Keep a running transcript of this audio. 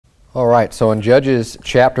All right, so in Judges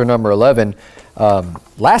chapter number 11,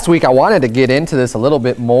 last week I wanted to get into this a little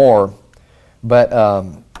bit more, but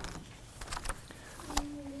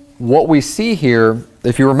what we see here,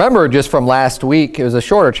 if you remember just from last week, it was a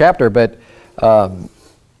shorter chapter, but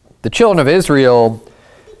the children of Israel,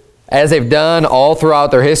 as they've done all throughout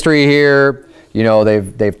their history here, you know,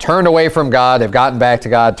 they've turned away from God, they've gotten back to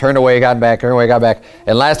God, turned away, gotten back, turned away, got back.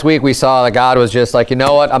 And last week we saw that God was just like, you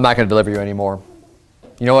know what, I'm not going to deliver you anymore.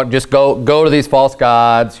 You know what, just go to these false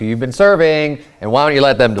gods who you've been serving, and why don't you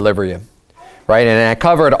let them deliver you? Right? And I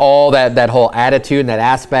covered all that whole attitude and that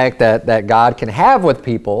aspect that God can have with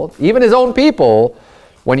people, even his own people,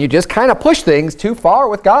 when you just kind of push things too far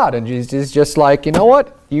with God. And he's just like, you know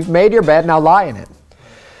what, you've made your bed, now lie in it.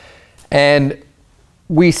 And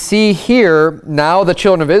we see here now the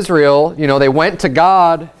children of Israel, you know, they went to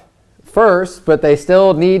God first, but they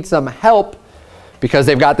still need some help because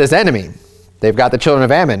they've got this enemy. They've got the children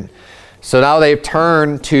of Ammon. So now they've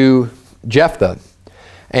turned to Jephthah.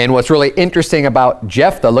 And what's really interesting about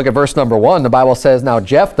Jephthah, look at verse number 1. The Bible says, now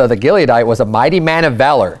Jephthah the Gileadite was a mighty man of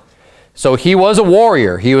valor. So he was a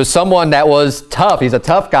warrior. He was someone that was tough. He's a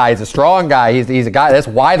tough guy. He's a strong guy. He's a guy. That's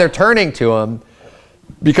why they're turning to him,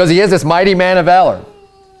 because he is this mighty man of valor.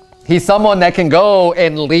 He's someone that can go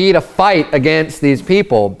and lead a fight against these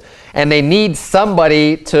people. And they need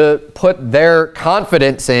somebody to put their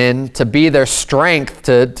confidence in, to be their strength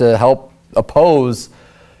to help oppose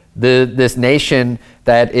this nation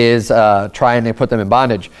that is trying to put them in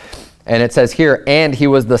bondage. And it says here, and he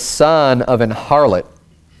was the son of an harlot,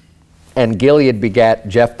 and Gilead begat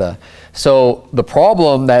Jephthah. So the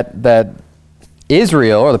problem that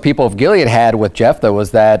Israel, or the people of Gilead, had with Jephthah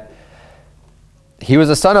was that he was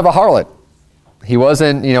a son of a harlot. He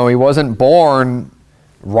wasn't, you know, he wasn't born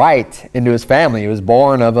right into his family. He was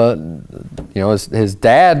born of a, you know, his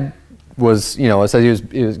dad was, you know, it says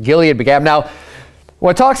he was Gilead begat him. Now,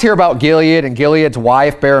 when it talks here about Gilead and Gilead's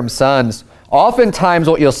wife bare him sons, oftentimes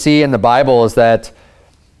what you'll see in the Bible is that,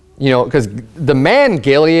 you know, because the man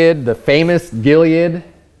Gilead, the famous Gilead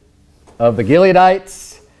of the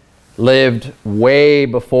Gileadites, lived way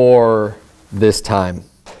before this time.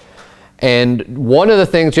 And one of the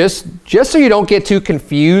things, just so you don't get too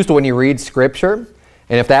confused when you read Scripture,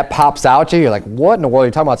 and if that pops out to you, you're like, what in the world are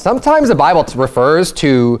you talking about? Sometimes the Bible refers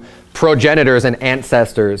to progenitors and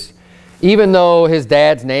ancestors, even though his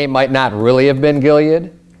dad's name might not really have been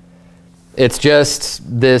Gilead. It's just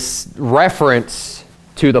this reference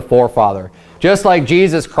to the forefather. Just like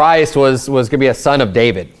Jesus Christ was going to be a son of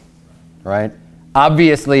David, right?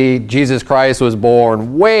 Obviously, Jesus Christ was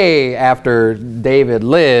born way after David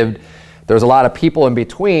lived. There's a lot of people in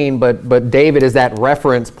between, but David is that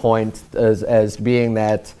reference point as being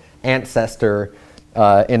that ancestor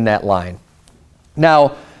in that line.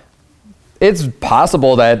 Now, it's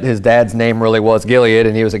possible that his dad's name really was Gilead,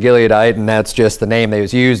 and he was a Gileadite, and that's just the name that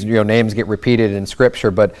was used. You know, names get repeated in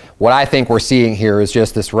Scripture, but what I think we're seeing here is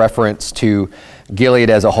just this reference to Gilead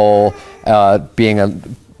as a whole, being a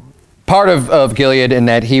part of Gilead, in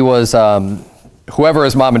that he was whoever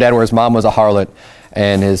his mom and dad were. His mom was a harlot,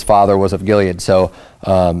 and his father was of Gilead. So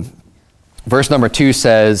verse number 2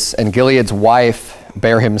 says, and Gilead's wife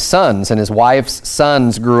bare him sons, and his wife's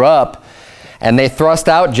sons grew up, and they thrust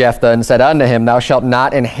out Jephthah and said unto him, thou shalt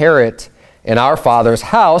not inherit in our father's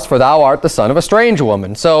house, for thou art the son of a strange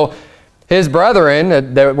woman. So his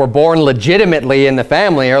brethren that were born legitimately in the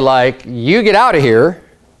family are like, you get out of here.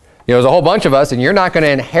 You know, there's a whole bunch of us, and you're not going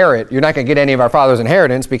to inherit. You're not going to get any of our father's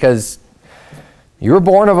inheritance because you were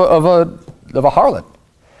born of a harlot.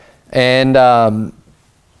 And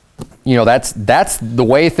you know, that's the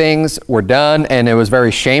way things were done, and it was very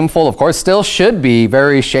shameful. Of course, still should be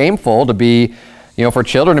very shameful to be, you know, for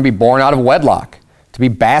children to be born out of wedlock, to be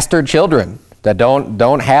bastard children that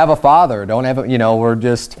don't have a father, don't have a, you know, we're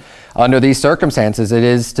just under these circumstances. It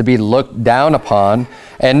is to be looked down upon.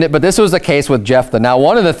 But this was the case with Jephthah. Now,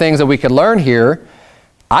 one of the things that we could learn here,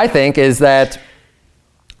 I think, is that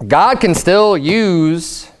God can still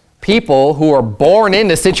use people who are born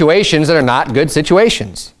into situations that are not good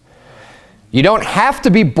situations. You don't have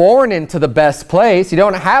to be born into the best place. You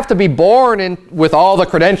don't have to be born in with all the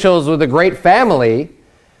credentials with a great family.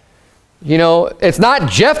 You know, it's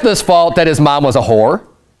not Jephthah's fault that his mom was a whore.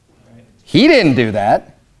 He didn't do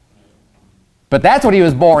that. But that's what he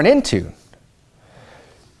was born into.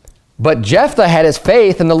 But Jephthah had his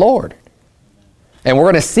faith in the Lord. And we're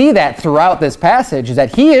going to see that throughout this passage, is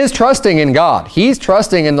that he is trusting in God. He's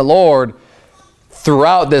trusting in the Lord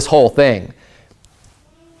throughout this whole thing.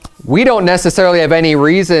 We don't necessarily have any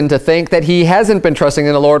reason to think that he hasn't been trusting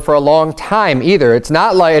in the Lord for a long time either. It's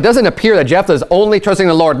not like, it doesn't appear that Jephthah is only trusting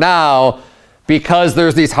the Lord now because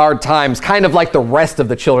there's these hard times, kind of like the rest of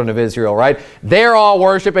the children of Israel, right? They're all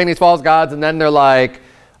worshiping these false gods, and then they're like,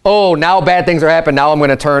 oh, now bad things are happening. Now we're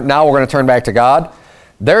going to turn back to God.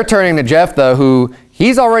 They're turning to Jephthah, who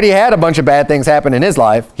he's already had a bunch of bad things happen in his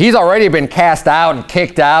life. He's already been cast out and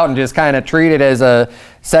kicked out and just kind of treated as a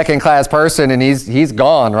second-class person, and he's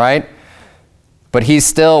gone, right? But he's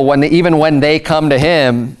still, even when they come to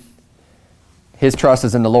him, his trust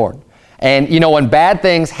is in the Lord. And, you know, when bad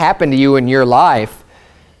things happen to you in your life,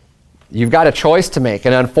 you've got a choice to make.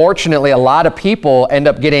 And unfortunately, a lot of people end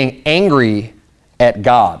up getting angry at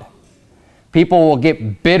God. People will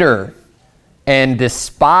get bitter and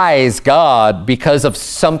despise God because of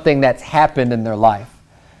something that's happened in their life.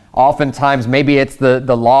 Oftentimes, maybe it's the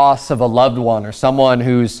loss of a loved one or someone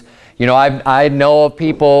who's, you know, I know of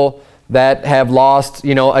people that have lost,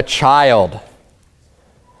 you know, a child.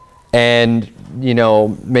 And, you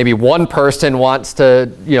know, maybe one person wants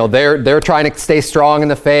to, you know, they're trying to stay strong in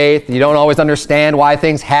the faith. You don't always understand why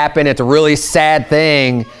things happen. It's a really sad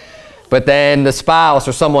thing. But then the spouse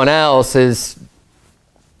or someone else is,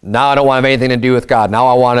 now I don't want to have anything to do with God. Now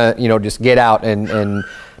I want to, you know, just get out and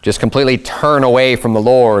just completely turn away from the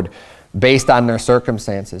Lord based on their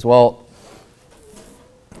circumstances. Well,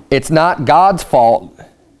 it's not God's fault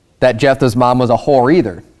that Jephthah's mom was a whore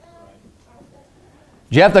either.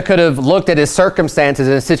 Jephthah could have looked at his circumstances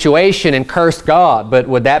and his situation and cursed God, but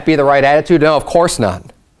would that be the right attitude? No, of course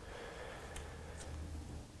not.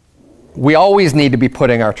 We always need to be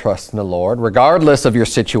putting our trust in the Lord, regardless of your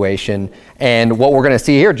situation. And what we're going to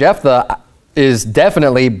see here, Jephthah is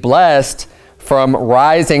definitely blessed from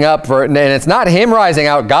rising up. And it's not him rising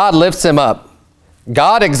out. God lifts him up.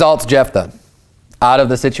 God exalts Jephthah out of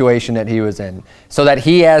the situation that he was in, so that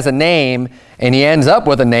he has a name, and he ends up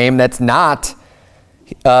with a name that's not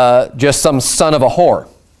just some son of a whore.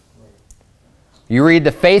 You read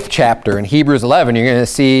the faith chapter in Hebrews 11, you're going to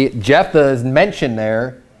see Jephthah is mentioned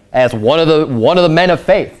there as one of the men of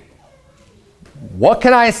faith. What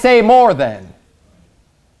can I say more then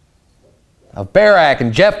of Barak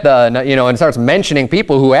and Jephthah, and, you know, and starts mentioning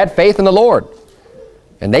people who had faith in the Lord,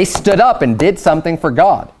 and they stood up and did something for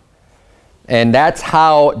God. And that's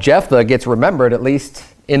how Jephthah gets remembered, at least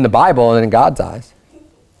in the Bible and in God's eyes.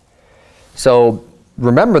 So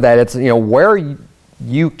remember that it's, you know, where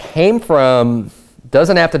you came from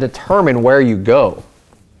doesn't have to determine where you go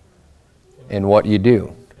and what you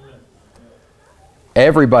do.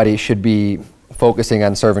 Everybody should be focusing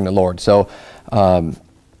on serving the Lord. So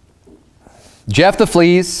Jephthah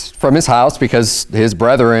flees from his house because his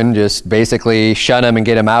brethren just basically shun him and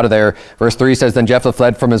get him out of there. Verse 3 says, Then Jephthah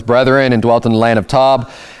fled from his brethren and dwelt in the land of Tob.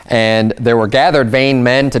 And there were gathered vain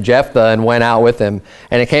men to Jephthah and went out with him.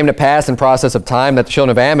 And it came to pass in process of time that the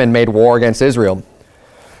children of Ammon made war against Israel.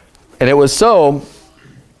 And it was so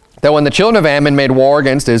that when the children of Ammon made war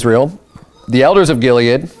against Israel, the elders of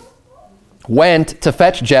Gilead went to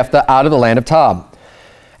fetch Jephthah out of the land of Tob.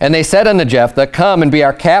 And they said unto Jephthah, Come and be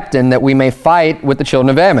our captain, that we may fight with the children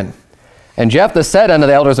of Ammon. And Jephthah said unto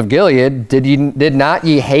the elders of Gilead, Did not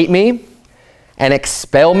ye hate me, and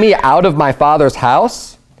expel me out of my father's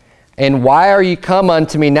house? And why are ye come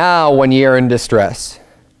unto me now when ye are in distress?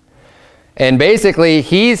 And basically,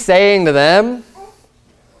 he's saying to them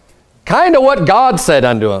kind of what God said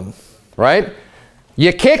unto him, right?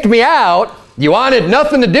 You kicked me out. You wanted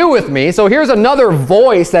nothing to do with me. So here's another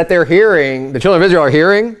voice that they're hearing, the children of Israel are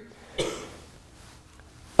hearing,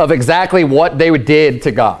 of exactly what they did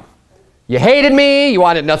to God. You hated me. You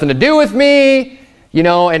wanted nothing to do with me. You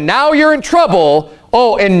know, and now you're in trouble.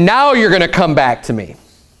 Oh, and now you're going to come back to me.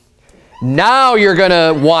 Now you're going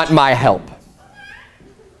to want my help.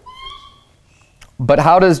 But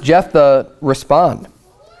how does Jephthah respond?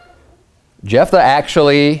 Jephthah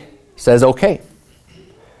actually says, okay.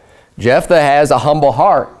 Jephthah has a humble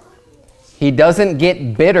heart. He doesn't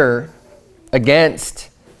get bitter against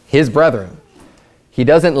his brethren. He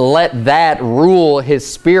doesn't let that rule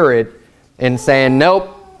his spirit in saying,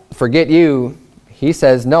 nope, forget you. He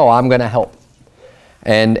says, no, I'm going to help.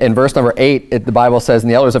 And in verse number 8, the Bible says, And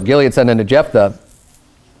the elders of Gilead said unto Jephthah,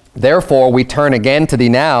 Therefore we turn again to thee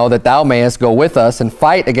now, that thou mayest go with us and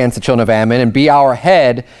fight against the children of Ammon, and be our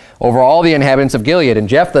head over all the inhabitants of Gilead. And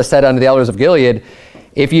Jephthah said unto the elders of Gilead,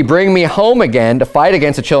 If ye bring me home again to fight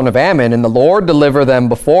against the children of Ammon, and the Lord deliver them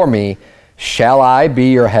before me, shall I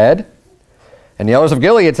be your head? And the elders of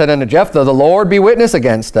Gilead said unto Jephthah, The Lord be witness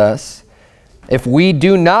against us, if we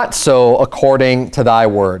do not so according to thy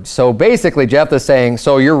word. So basically Jephthah is saying,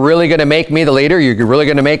 so you're really going to make me the leader? You're really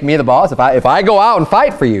going to make me the boss? If I go out and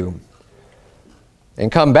fight for you and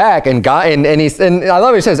come back, and God, and I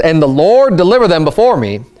love what he says, and the Lord deliver them before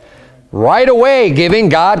me. Right away, giving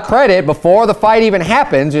God credit before the fight even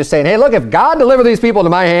happens, just saying, hey, look, if God delivered these people into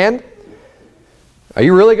my hand, are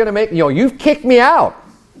you really going to make, you've kicked me out.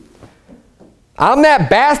 I'm that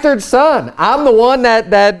bastard son. I'm the one that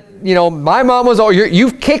my mom was,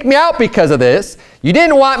 you've kicked me out because of this. You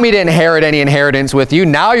didn't want me to inherit any inheritance with you.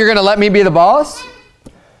 Now you're going to let me be the boss?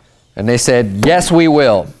 And they said, yes, we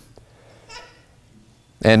will.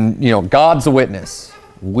 And, God's a witness.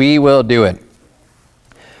 We will do it.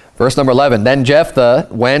 Verse number 11, then Jephthah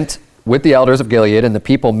went with the elders of Gilead, and the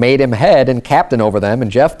people made him head and captain over them.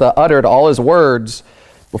 And Jephthah uttered all his words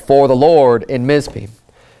before the Lord in Mizpeh.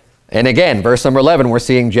 And again, verse number 11, we're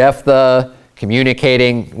seeing Jephthah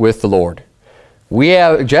communicating with the Lord.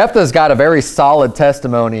 Jephthah's got a very solid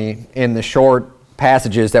testimony in the short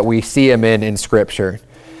passages that we see him in Scripture.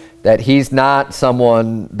 That he's not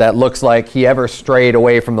someone that looks like he ever strayed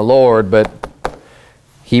away from the Lord, but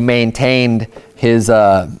he maintained his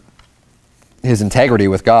integrity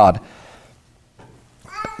with God.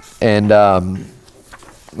 And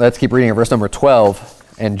let's keep reading in verse number 12.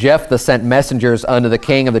 And Jephthah sent messengers unto the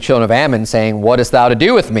king of the children of Ammon, saying, what hast thou to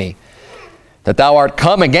do with me, that thou art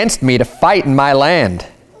come against me to fight in my land?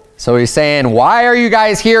 So he's saying, why are you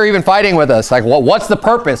guys here even fighting with us? Like, what's the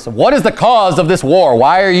purpose? What is the cause of this war?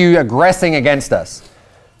 Why are you aggressing against us?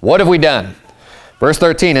 What have we done? Verse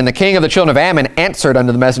 13, and the king of the children of Ammon answered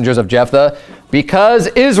unto the messengers of Jephthah, because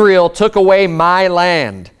Israel took away my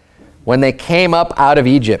land when they came up out of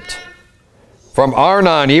Egypt, from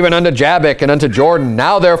Arnon even unto Jabbok and unto Jordan.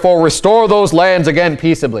 Now therefore restore those lands again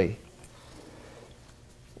peaceably.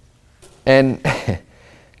 And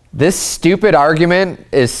this stupid argument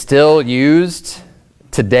is still used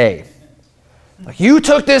today. Like, you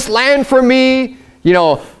took this land from me,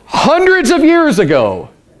 hundreds of years ago.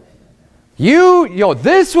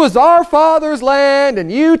 This was our father's land, and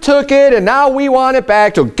you took it, and now we want it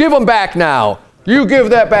back. So give them back now. You give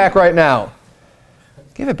that back right now.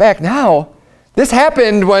 Give it back now? This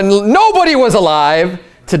happened when nobody was alive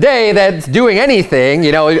today that's doing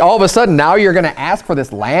anything. All of a sudden now you're going to ask for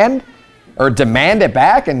this land or demand it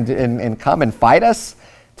back and come and fight us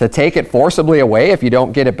to take it forcibly away if you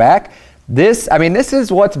don't get it back. This is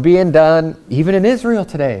what's being done even in Israel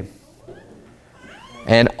today.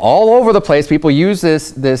 And all over the place, people use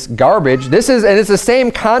this garbage. And it's the same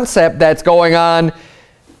concept that's going on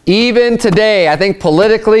even today. I think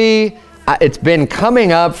politically, it's been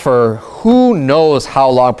coming up for who knows how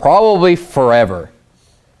long, probably forever.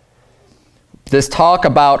 This talk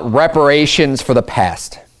about reparations for the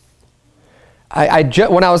past.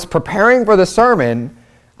 When I was preparing for the sermon,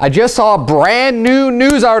 I just saw a brand new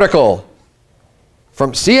news article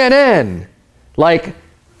from CNN, like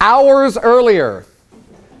hours earlier.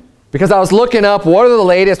 Because I was looking up what are the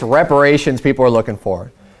latest reparations people are looking for.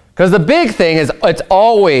 Because the big thing is, it's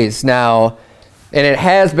always now, and it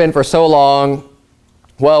has been for so long,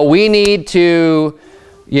 well, we need to,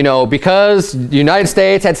 because the United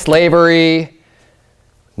States had slavery,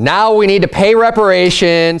 now we need to pay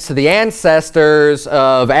reparations to the ancestors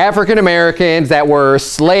of African Americans that were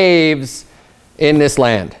slaves in this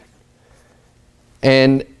land.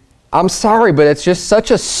 And I'm sorry, but it's just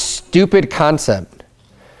such a stupid concept.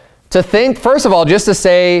 To think, first of all, just to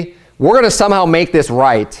say, we're going to somehow make this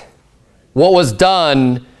right. What was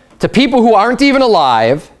done to people who aren't even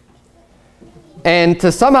alive, and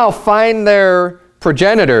to somehow find their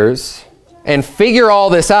progenitors and figure all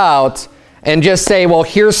this out and just say, well,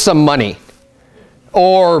 here's some money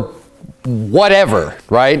or whatever,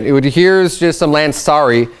 right? Here's just some land,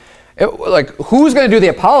 sorry. Who's going to do the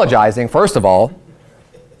apologizing, first of all?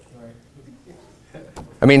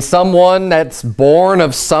 Someone that's born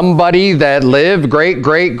of somebody that lived,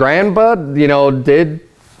 great-great-grandpa, did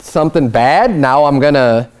something bad. Now I'm going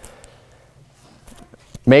to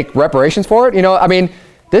make reparations for it.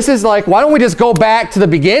 This is like, why don't we just go back to the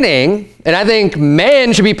beginning? And I think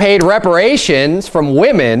men should be paid reparations from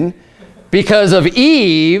women because of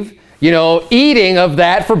Eve, eating of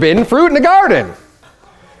that forbidden fruit in the garden.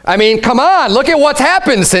 Come on, look at what's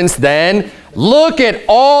happened since then. Look at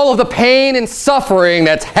all of the pain and suffering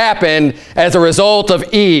that's happened as a result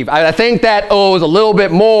of Eve. I think that owes a little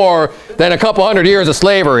bit more than a couple hundred years of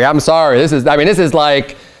slavery. I'm sorry. This is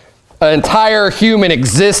like an entire human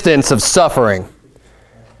existence of suffering.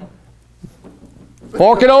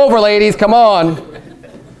 Fork it over, ladies. Come on.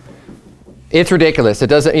 It's ridiculous. It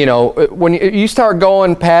doesn't, when you start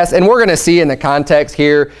going past, and we're going to see in the context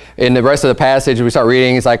here, in the rest of the passage, we start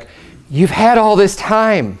reading, it's like, you've had all this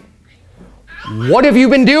time. What have you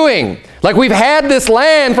been doing? Like, we've had this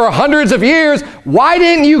land for hundreds of years. Why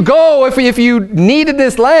didn't you go, if you needed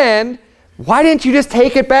this land, why didn't you just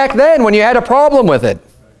take it back then when you had a problem with it?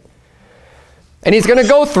 And he's going to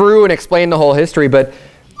go through and explain the whole history, but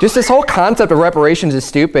just this whole concept of reparations is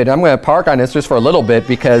stupid. I'm going to park on this just for a little bit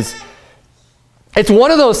because it's one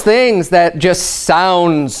of those things that just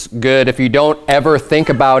sounds good if you don't ever think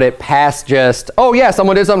about it past just, oh yeah,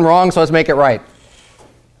 someone did something wrong, so let's make it right.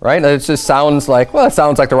 Right? It just sounds like, well, it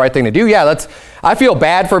sounds like the right thing to do. Yeah, I feel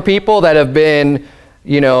bad for people that have been,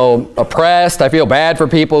 you know, oppressed. I feel bad for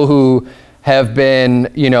people who have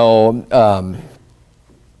been, you know,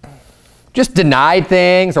 just denied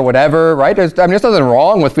things or whatever, right? There's nothing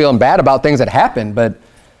wrong with feeling bad about things that happen, but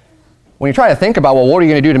when you try to think about, well, what are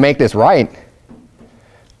you going to do to make this right?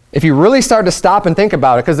 If you really start to stop and think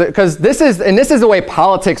about it, because this is the way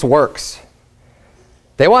politics works.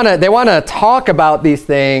 They want to talk about these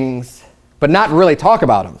things, but not really talk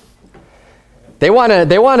about them. They want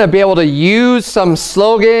to be able to use some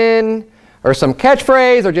slogan or some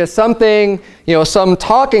catchphrase or just something, you know, some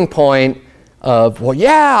talking point of, well,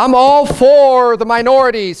 yeah, I'm all for the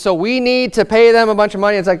minorities, so we need to pay them a bunch of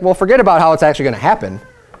money. It's like, well, forget about how it's actually going to happen.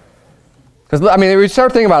 Because, I mean, we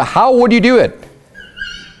start thinking about it, how would you do it?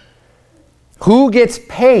 Who gets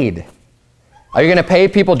paid? Are you going to pay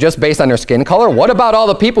people just based on their skin color? What about all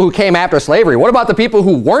the people who came after slavery? What about the people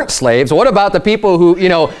who weren't slaves? What about the people who, you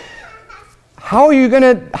know, how are you going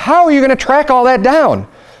to track all that down?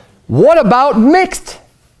 What about mixed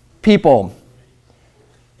people?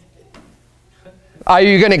 Are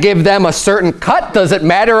you going to give them a certain cut? Does it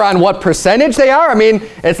matter on what percentage they are? I mean,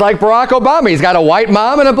 it's like Barack Obama. He's got a white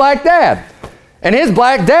mom and a black dad. And his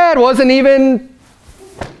black dad wasn't even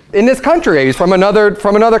in this country. He's from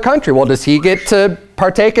another country. Well, does he get to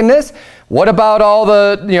partake in this? What about all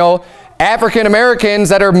the, you know, African Americans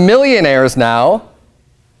that are millionaires now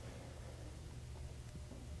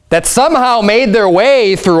that somehow made their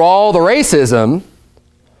way through all the racism,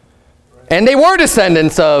 and they were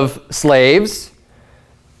descendants of slaves,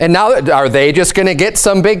 and now are they just going to get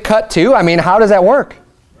some big cut too? I mean, how does that work?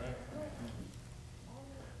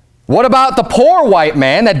 What about the poor white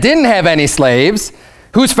man that didn't have any slaves,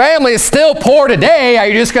 whose family is still poor today? Are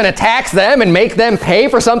you just going to tax them and make them pay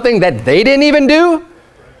for something that they didn't even do?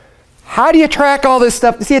 How do you track all this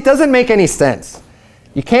stuff? See, it doesn't make any sense.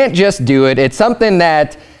 You can't just do it. It's something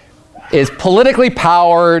that is politically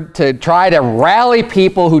powered to try to rally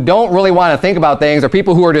people who don't really want to think about things, or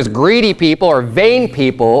people who are just greedy people or vain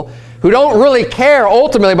people who don't really care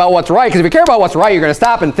ultimately about what's right. Because if you care about what's right, you're going to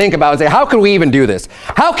stop and think about it and say, how can we even do this?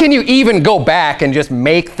 How can you even go back and just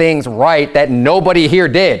make things right that nobody here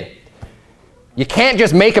did? You can't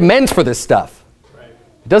just make amends for this stuff.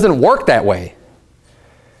 It doesn't work that way.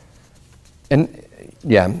 And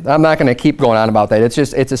yeah, I'm not going to keep going on about that.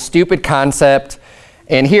 It's a stupid concept.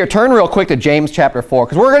 And here, turn real quick to James chapter 4,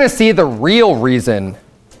 because we're going to see the real reason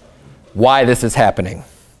why this is happening.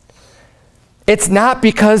 It's not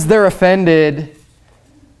because they're offended.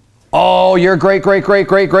 Oh, your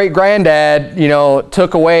great-great-great-great-great-granddad, you know,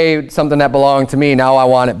 took away something that belonged to me. Now I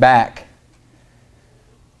want it back.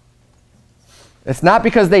 It's not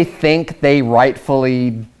because they think they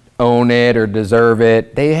rightfully own it or deserve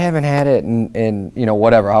it. They haven't had it in you know,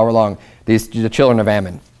 whatever, however long, the children of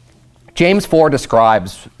Ammon. James 4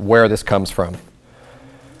 describes where this comes from.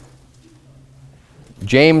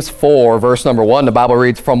 James 4, verse number 1, the Bible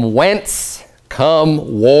reads, "From whence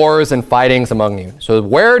come wars and fightings among you?" So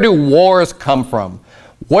where do wars come from?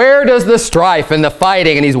 Where does the strife and the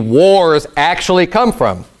fighting and these wars actually come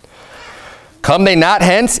from? "Come they not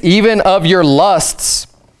hence, even of your lusts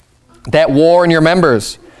that war in your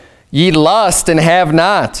members? Ye lust and have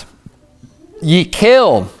not. Ye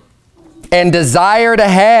kill and desire to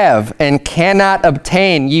have and cannot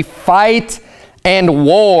obtain. Ye fight and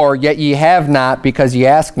war, yet ye have not, because ye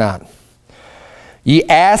ask not. Ye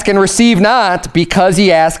ask and receive not, because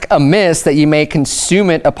ye ask amiss, that ye may consume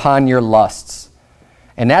it upon your lusts."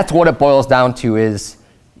 And that's what it boils down to, is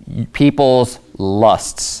people's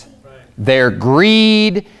lusts. Their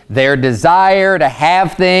greed, their desire to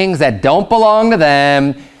have things that don't belong to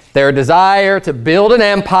them, their desire to build an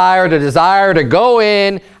empire, the desire to go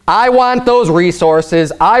in. I want those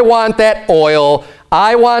resources. I want that oil.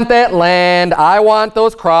 I want that land. I want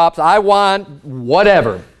those crops. I want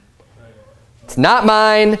whatever. It's not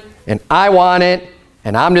mine, and I want it,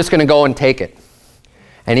 and I'm just going to go and take it.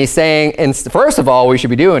 And he's saying, and first of all, what we should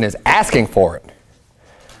be doing is asking for it.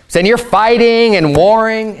 Saying you're fighting and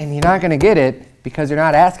warring, and you're not going to get it because you're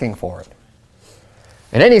not asking for it.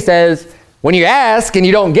 And then he says, when you ask and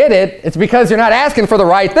you don't get it, it's because you're not asking for the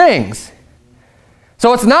right things.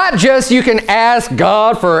 So it's not just you can ask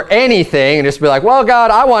God for anything and just be like, well, God,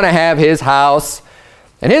 I want to have his house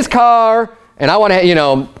and his car, and I want to, you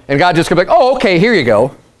know, and God just could be like, oh, okay, here you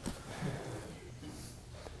go.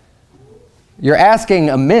 You're asking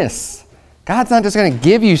amiss. God's not just going to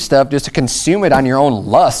give you stuff just to consume it on your own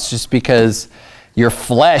lust, just because your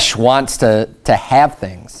flesh wants to have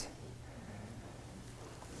things.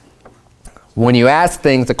 When you ask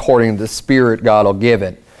things according to the Spirit, God will give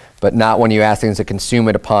it, but not when you ask things to consume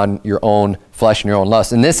it upon your own flesh and your own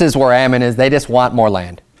lust. And this is where Ammon is. They just want more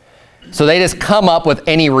land. So they just come up with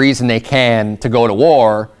any reason they can to go to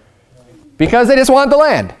war because they just want the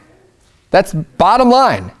land. That's bottom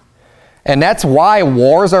line. And that's why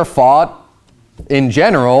wars are fought in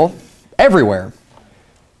general everywhere,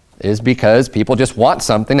 is because people just want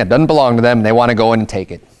something that doesn't belong to them and they want to go in and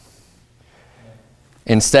take it.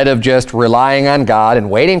 Instead of just relying on God and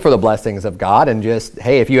waiting for the blessings of God and just,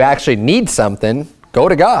 hey, if you actually need something, go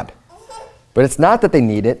to God. But it's not that they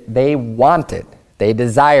need it, they want it. They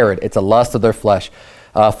desire it. It's a lust of their flesh.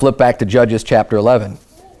 Flip back to Judges chapter 11.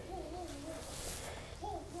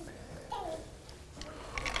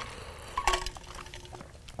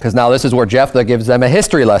 Because now this is where Jephthah gives them a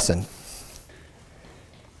history lesson.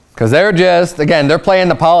 Because they're just, again, they're playing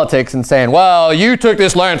the politics and saying, well, you took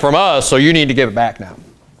this land from us, so you need to give it back now.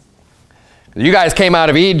 You guys came out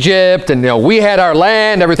of Egypt, and we had our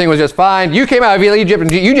land, everything was just fine. You came out of Egypt,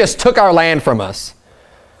 and you just took our land from us.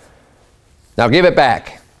 Now give it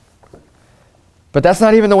back. But that's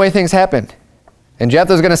not even the way things happened. And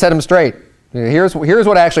Jephthah's going to set them straight. Here's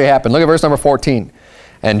what actually happened. Look at verse number 14.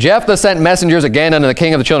 And Jephthah sent messengers again unto the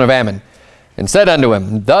king of the children of Ammon, and said unto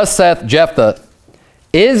him, Thus saith Jephthah,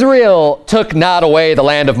 Israel took not away the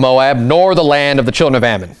land of Moab, nor the land of the children of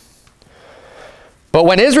Ammon. But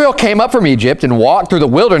when Israel came up from Egypt and walked through the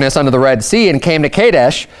wilderness unto the Red Sea and came to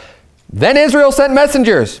Kadesh, then Israel sent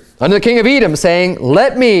messengers unto the king of Edom, saying,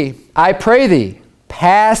 Let me, I pray thee,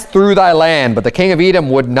 pass through thy land. But the king of Edom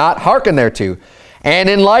would not hearken thereto. And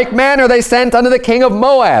in like manner they sent unto the king of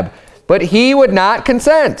Moab, but he would not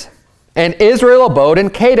consent. And Israel abode in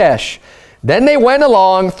Kadesh. Then they went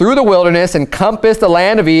along through the wilderness and compassed the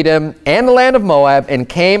land of Edom and the land of Moab, and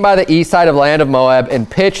came by the east side of the land of Moab, and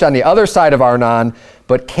pitched on the other side of Arnon,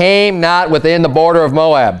 but came not within the border of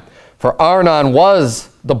Moab, for Arnon was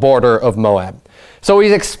the border of Moab. So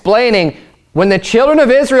he's explaining, when the children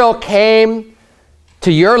of Israel came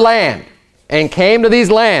to your land and came to these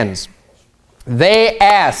lands, they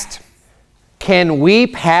asked, can we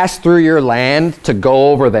pass through your land to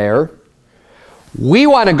go over there? We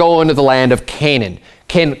want to go into the land of Canaan.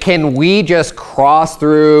 Can we just cross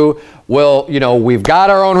through? Well, we've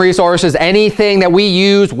got our own resources. Anything that we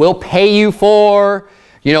use, we'll pay you for.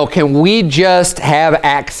 Can we just have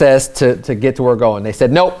access to get to where we're going? They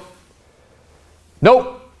said, nope.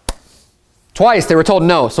 Nope. Twice they were told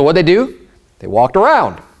no. So what'd they do? They walked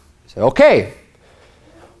around. They said, okay,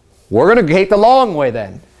 we're going to take the long way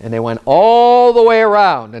then. And they went all the way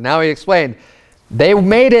around. And now he explained, they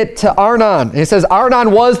made it to Arnon. And he says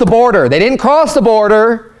Arnon was the border. They didn't cross the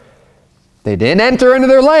border. They didn't enter into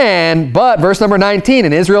their land. But verse number 19,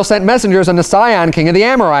 and Israel sent messengers unto Sihon, king of the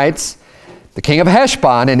Amorites, the king of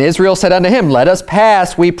Heshbon. And Israel said unto him, Let us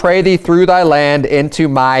pass, we pray thee, through thy land into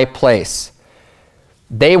my place.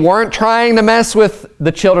 They weren't trying to mess with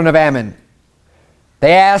the children of Ammon.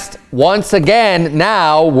 They asked once again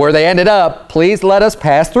now, where they ended up, please let us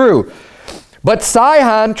pass through. But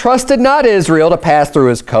Sihon trusted not Israel to pass through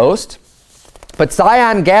his coast. But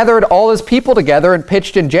Sihon gathered all his people together and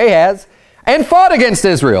pitched in Jahaz and fought against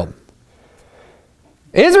Israel.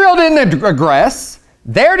 Israel didn't aggress.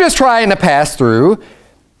 They're just trying to pass through.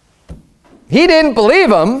 He didn't believe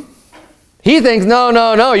them. He thinks,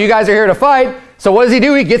 no, you guys are here to fight. So what does he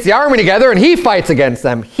do? He gets the army together and he fights against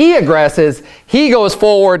them. He aggresses. He goes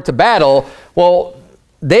forward to battle. Well,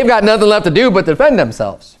 they've got nothing left to do but defend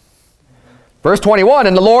themselves. Verse 21,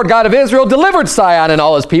 and the Lord God of Israel delivered Sihon and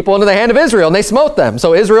all his people into the hand of Israel, and they smote them.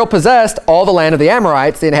 So Israel possessed all the land of the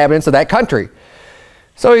Amorites, the inhabitants of that country.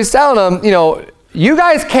 So he's telling them, you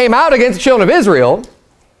guys came out against the children of Israel.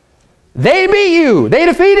 They beat you. They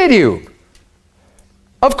defeated you.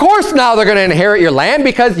 Of course now they're going to inherit your land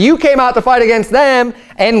because you came out to fight against them,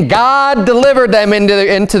 and God delivered them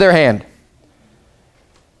into their hand.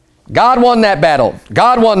 God won that battle.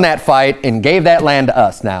 God won that fight and gave that land to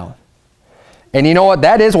us now. And you know what?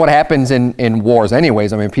 That is what happens in wars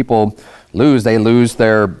anyways. I mean, people lose. They lose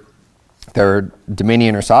their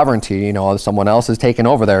dominion or sovereignty. Someone else is taking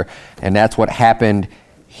over there. And that's what happened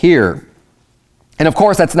here. And of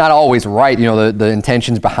course, that's not always right. The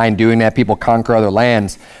intentions behind doing that, people conquer other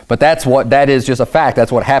lands. But that is just a fact.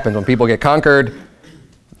 That's what happens. When people get conquered,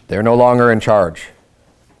 they're no longer in charge.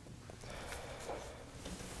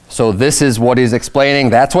 So this is what he's explaining.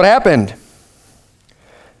 That's what happened.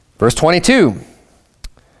 Verse 22,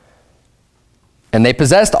 And they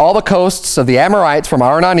possessed all the coasts of the Amorites from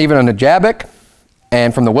Arnon even unto Jabbok,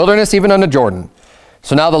 and from the wilderness even unto Jordan.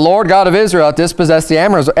 So now the Lord God of Israel hath dispossessed the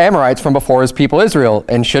Amorites from before his people Israel,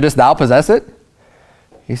 and shouldest thou possess it?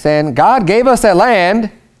 He's saying, God gave us that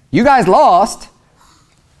land, you guys lost,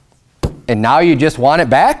 and now you just want it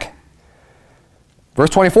back? Verse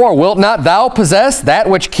 24, wilt not thou possess that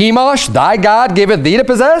which Chemosh, thy God, giveth thee to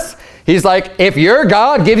possess? He's like, if your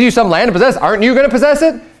God gives you some land to possess, aren't you going to possess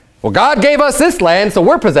it? Well, God gave us this land, so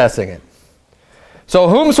we're possessing it. So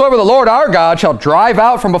whomsoever the Lord our God shall drive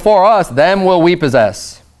out from before us, them will we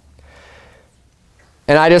possess.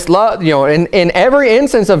 And I just love, in every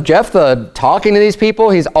instance of Jephthah talking to these people,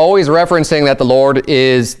 he's always referencing that the Lord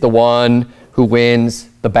is the one who wins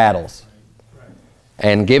the battles.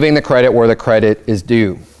 And giving the credit where the credit is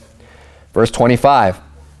due. Verse 25.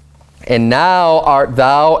 And now art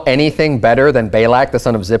thou anything better than Balak the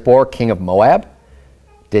son of Zippor, king of Moab?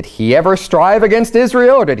 Did he ever strive against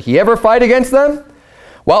Israel, or did he ever fight against them?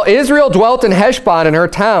 While Israel dwelt in Heshbon and her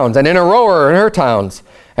towns, and in Aroer and her towns,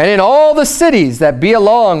 and in all the cities that be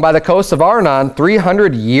along by the coast of Arnon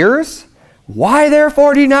 300 years? Why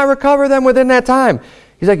therefore do you not recover them within that time?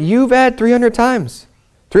 He's like, you've had 300 times,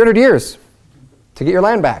 300 years to get your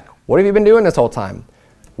land back. What have you been doing this whole time?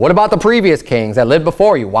 What about the previous kings that lived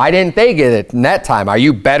before you? Why didn't they get it in that time? Are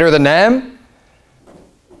you better than them?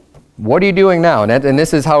 What are you doing now? And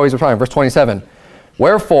this is how he's replying. Verse 27.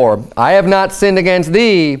 Wherefore, I have not sinned against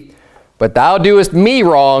thee, but thou doest me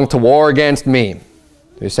wrong to war against me.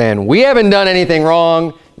 He's saying, we haven't done anything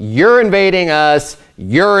wrong. You're invading us.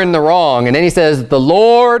 You're in the wrong. And then he says, the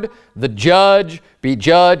Lord, the judge, be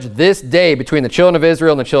judged this day between the children of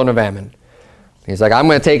Israel and the children of Ammon. He's like, I'm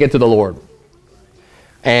going to take it to the Lord.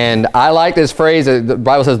 And I like this phrase. The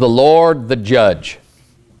Bible says, the Lord, the judge.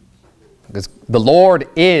 Because the Lord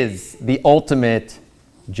is the ultimate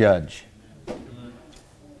judge.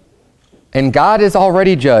 And God is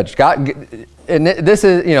already judged. God, and this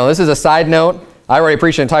is a side note. I already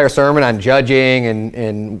preached an entire sermon on judging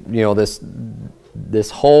and this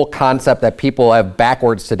whole concept that people have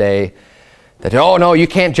backwards today. That, oh no, you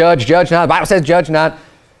can't judge not. The Bible says judge not.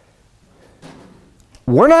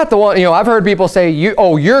 We're not the one, I've heard people say,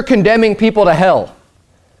 you're condemning people to hell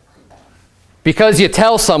because you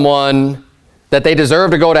tell someone that they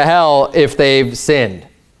deserve to go to hell if they've sinned.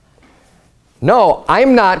 No,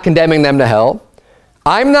 I'm not condemning them to hell.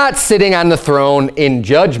 I'm not sitting on the throne in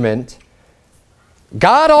judgment.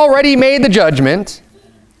 God already made the judgment,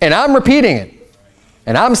 and I'm repeating it.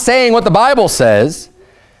 And I'm saying what the Bible says.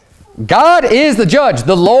 God is the judge.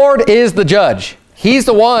 The Lord is the judge. He's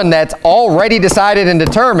the one that's already decided and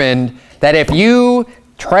determined that if you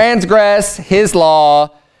transgress his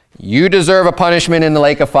law, you deserve a punishment in the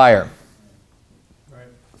lake of fire. Right.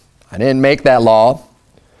 I didn't make that law.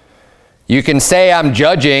 You can say I'm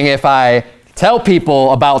judging if I tell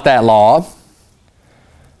people about that law,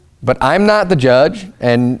 but I'm not the judge,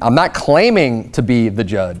 and I'm not claiming to be the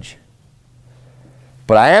judge.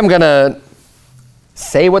 But I am going to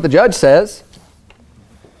say what the judge says.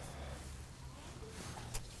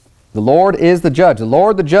 The Lord is the judge. The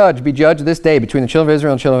Lord, the judge, be judged this day between the children of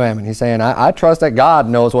Israel and the children of Ammon. He's saying, I trust that God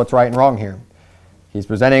knows what's right and wrong here. He's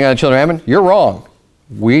presenting on the children of Ammon. You're wrong.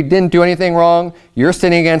 We didn't do anything wrong. You're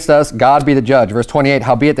sinning against us. God be the judge. Verse 28,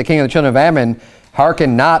 howbeit the king of the children of Ammon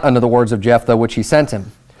hearkened not unto the words of Jephthah, which he sent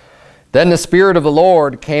him. Then the Spirit of the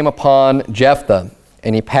Lord came upon Jephthah,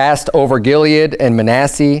 and he passed over Gilead and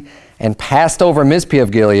Manasseh, and passed over Mizpeh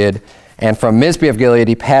of Gilead, and from Mizpeh of Gilead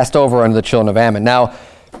he passed over unto the children of Ammon. Now,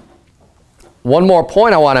 one more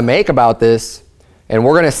point I want to make about this, and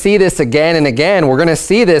we're going to see this again and again. We're going to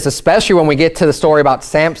see this, especially when we get to the story about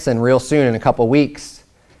Samson real soon in a couple weeks.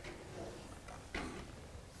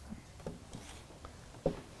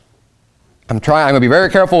 I'm going to be very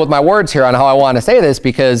careful with my words here on how I want to say this,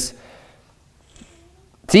 because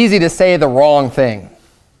it's easy to say the wrong thing.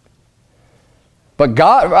 But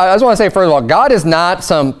God, I just want to say, first of all, God is not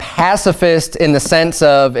some pacifist in the sense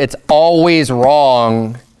of it's always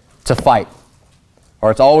wrong to fight,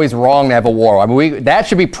 or it's always wrong to have a war. I mean, that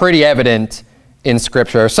should be pretty evident in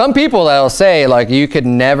Scripture. Some people that will say, like, you could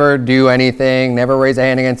never do anything, never raise a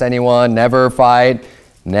hand against anyone, never fight,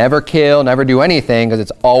 never kill, never do anything, because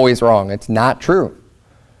it's always wrong. It's not true.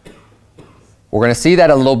 We're going to see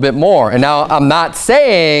that a little bit more. And now, I'm not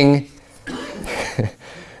saying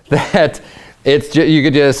that you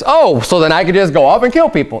could just, so then I could just go up and kill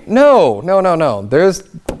people. No.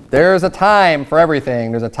 There's a time for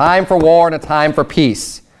everything. There's a time for war and a time for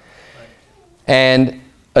peace. And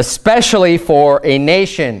especially for a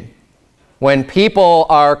nation, when people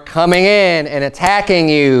are coming in and attacking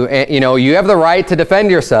you, and, you have the right to defend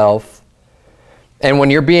yourself. And when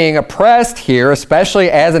you're being oppressed here, especially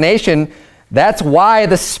as a nation, that's why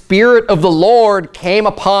the Spirit of the Lord came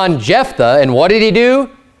upon Jephthah. And what did he do?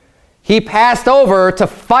 He passed over to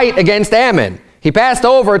fight against Ammon. He passed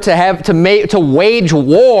over to wage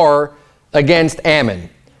war against Ammon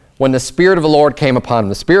when the Spirit of the Lord came upon him.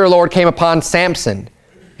 The Spirit of the Lord came upon Samson.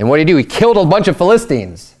 And what did he do? He killed a bunch of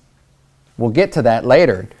Philistines. We'll get to that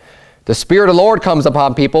later. The Spirit of the Lord comes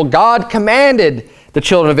upon people. God commanded the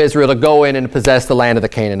children of Israel to go in and possess the land of the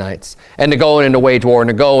Canaanites, and to go in and to wage war, and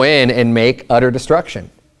to go in and make utter destruction,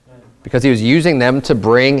 because he was using them to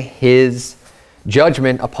bring his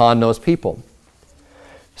judgment upon those people.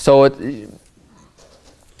 So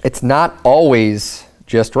it's not always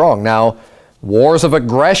just wrong. Now, wars of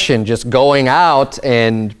aggression, just going out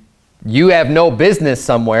and you have no business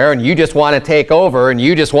somewhere and you just want to take over and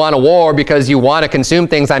you just want a war because you want to consume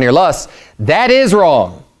things on your lusts, that is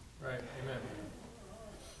wrong.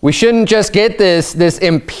 We shouldn't just get this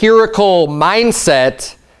empirical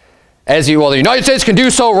mindset as the United States can do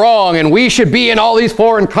so wrong and we should be in all these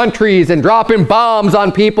foreign countries and dropping bombs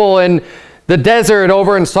on people in the desert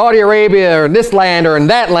over in Saudi Arabia or in this land or in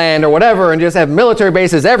that land or whatever, and just have military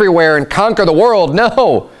bases everywhere and conquer the world.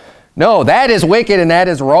 No, that is wicked and that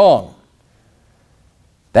is wrong.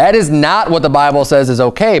 That is not what the Bible says is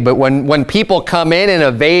okay. But when people come in and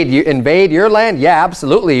invade your land, yeah,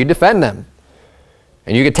 absolutely, you defend them.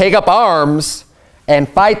 And you could take up arms and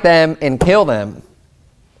fight them and kill them.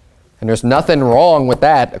 And there's nothing wrong with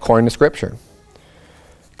that according to Scripture.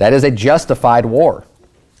 That is a justified war.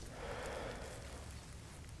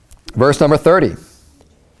 Verse number 30.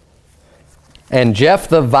 And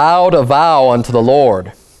Jephthah vowed a vow unto the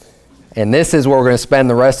Lord. And this is where we're going to spend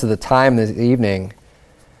the rest of the time this evening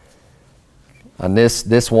on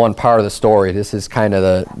this one part of the story. This is kind of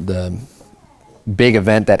the big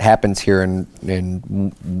event that happens here,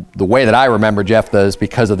 in the way that I remember Jephthah is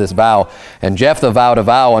because of this vow. And Jephthah vowed a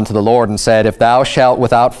vow unto the Lord and said, If thou shalt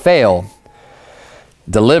without fail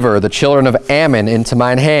deliver the children of Ammon into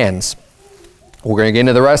mine hands. We're going to get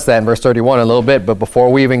into the rest of that in verse 31 in a little bit, but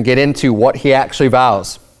before we even get into what he actually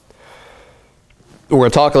vows, we're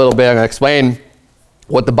going to talk a little bit. I'm going to explain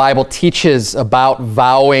what the Bible teaches about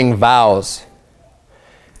vowing vows.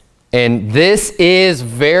 And this is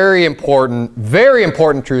very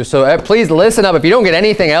important truth. So please listen up. If you don't get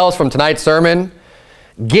anything else from tonight's sermon,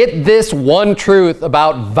 get this one truth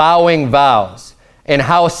about vowing vows and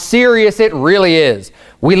how serious it really is.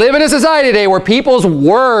 We live in a society today where people's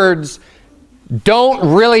words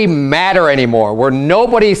don't really matter anymore, where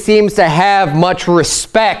nobody seems to have much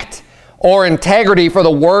respect or integrity for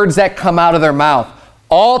the words that come out of their mouth.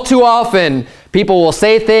 All too often, people will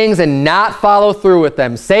say things and not follow through with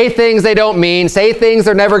them, say things they don't mean, say things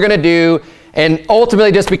they're never going to do, and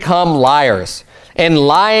ultimately just become liars. And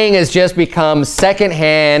lying has just become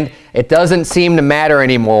secondhand. It doesn't seem to matter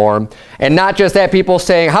anymore. And not just that, people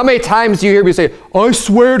saying, how many times do you hear me say, I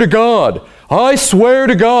swear to God, I swear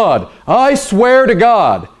to God, I swear to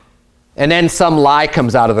God. And then some lie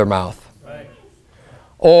comes out of their mouth. Right.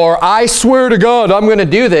 Or I swear to God, I'm going to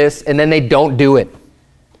do this, and then they don't do it.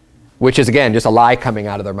 Which is, again, just a lie coming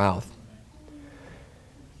out of their mouth.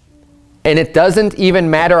 And it doesn't even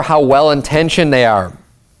matter how well-intentioned they are.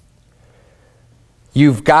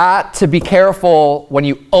 You've got to be careful when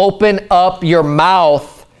you open up your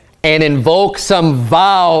mouth and invoke some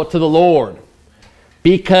vow to the Lord.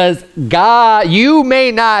 Because God, you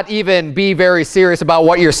may not even be very serious about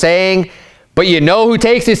what you're saying, but you know who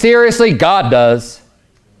takes you seriously? God does.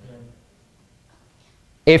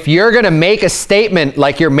 If you're going to make a statement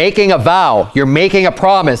like you're making a vow, you're making a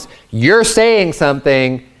promise, you're saying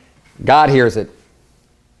something, God hears it.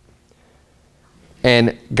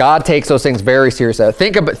 And God takes those things very seriously.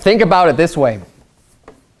 Think about it this way.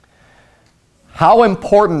 How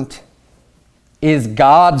important is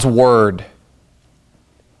God's word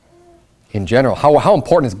in general? How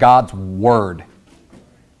important is God's word? The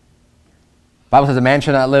Bible says a man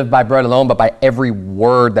shall not live by bread alone, but by every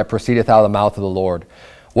word that proceedeth out of the mouth of the Lord.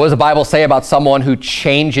 What does the Bible say about someone who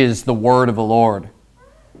changes the word of the Lord?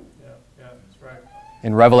 Yeah, that's right.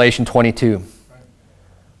 In Revelation 22. Right.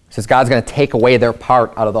 It says God's going to take away their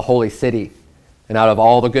part out of the holy city and out of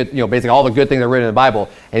all the good, basically all the good things that are written in the Bible,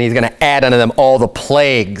 and he's going to add unto them all the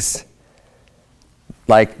plagues,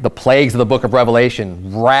 like the plagues of the book of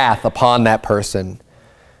Revelation, wrath upon that person.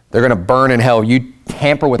 They're going to burn in hell. You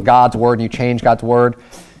tamper with God's word and you change God's word.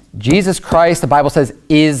 Jesus Christ, the Bible says,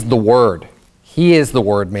 is the word. He is the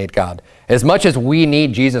Word made God. As much as we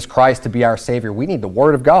need Jesus Christ to be our Savior, we need the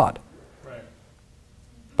Word of God. Right.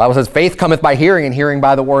 The Bible says, faith cometh by hearing, and hearing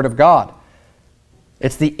by the Word of God.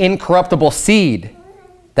 It's the incorruptible seed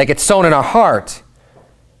that gets sown in our heart.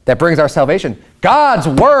 that brings our salvation. God's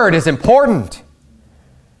word is important.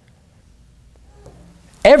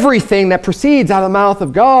 Everything that proceeds out of the mouth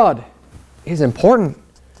of God is important.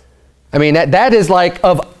 I mean, that is like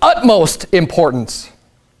of utmost importance.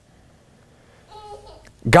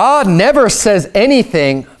 God never says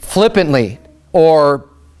anything flippantly or,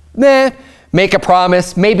 make a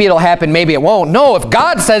promise, maybe it'll happen, maybe it won't. No, if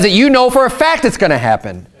God says it, you know for a fact it's going to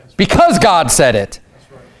happen because God said it.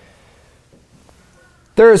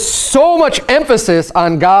 There is so much emphasis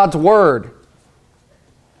on God's word,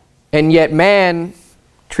 and yet man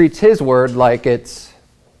treats his word like it's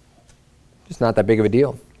just not that big of a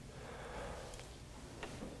deal.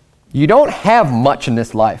 You don't have much in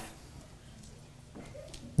this life.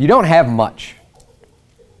 You don't have much.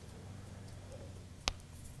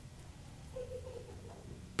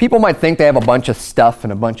 People might think they have a bunch of stuff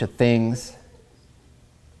and a bunch of things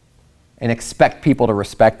and expect people to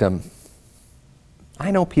respect them. I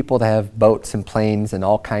know people that have boats and planes and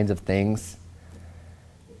all kinds of things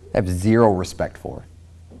I have zero respect for.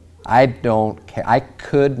 I don't care. I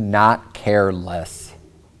could not care less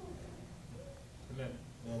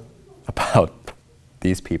about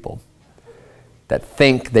these people that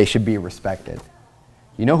think they should be respected.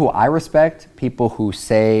 You know who I respect? People who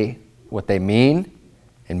say what they mean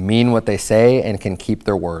and mean what they say and can keep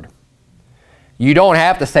their word. You don't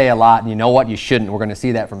have to say a lot, and you know what? You shouldn't. We're going to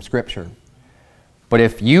see that from Scripture. But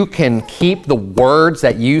if you can keep the words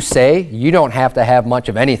that you say, you don't have to have much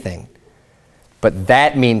of anything. But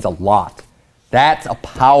that means a lot. That's a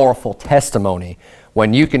powerful testimony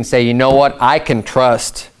when you can say, you know what? I can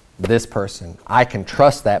trust this person. I can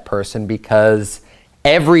trust that person because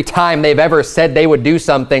every time they've ever said they would do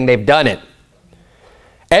something, they've done it.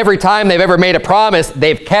 Every time they've ever made a promise,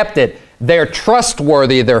 they've kept it. They're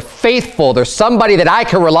trustworthy. They're faithful. They're somebody that I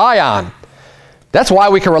can rely on. That's why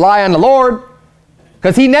we can rely on the Lord,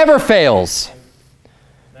 because He never fails.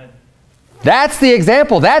 That's the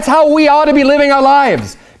example. That's how we ought to be living our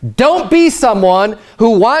lives. Don't be someone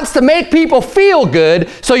who wants to make people feel good,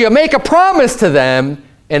 so you make a promise to them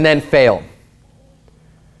and then fail.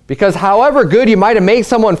 Because however good you might have made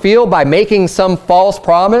someone feel by making some false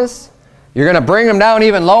promise, you're going to bring them down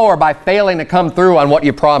even lower by failing to come through on what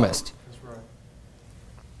you promised. That's right.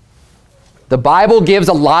 The Bible gives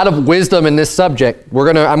a lot of wisdom in this subject.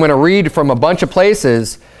 I'm going to read from a bunch of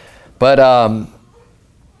places, but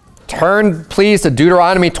turn please to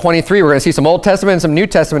Deuteronomy 23. We're going to see some Old Testament and some New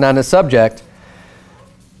Testament on this subject.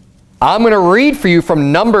 I'm going to read for you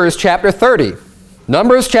from Numbers chapter 30.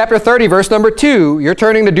 Numbers chapter 30, verse number 2. You're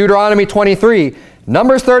turning to Deuteronomy 23.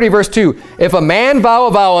 Numbers 30, verse 2. If a man vow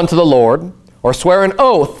a vow unto the Lord, or swear an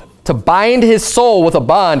oath to bind his soul with a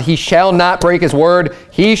bond, he shall not break his word.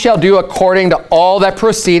 He shall do according to all that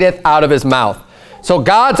proceedeth out of his mouth. So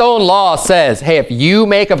God's own law says, hey, if you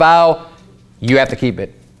make a vow, you have to keep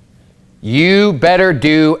it. You better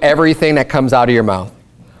do everything that comes out of your mouth.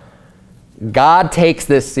 God takes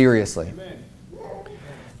this seriously. Amen.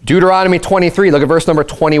 Deuteronomy 23, look at verse number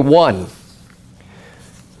 21.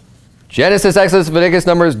 Genesis, Exodus, Leviticus,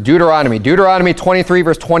 Numbers, Deuteronomy. Deuteronomy 23,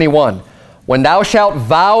 verse 21. When thou shalt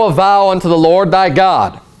vow a vow unto the Lord thy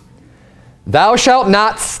God, thou shalt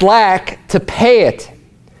not slack to pay it.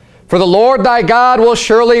 For the Lord thy God will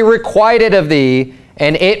surely requite it of thee,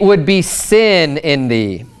 and it would be sin in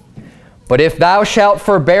thee. But if thou shalt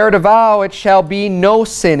forbear to vow, it shall be no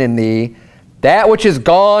sin in thee. That which is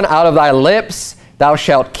gone out of thy lips thou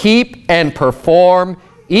shalt keep and perform,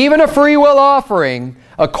 even a freewill offering,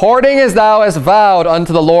 according as thou hast vowed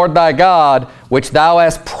unto the Lord thy God, which thou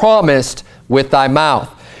hast promised with thy mouth.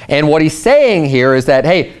 And what he's saying here is that,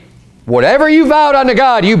 hey, whatever you vowed unto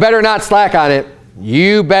God, you better not slack on it.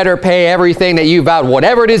 You better pay everything that you vowed.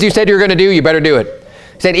 Whatever it is you said you're going to do, you better do it.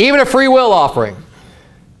 He said, even a free will offering.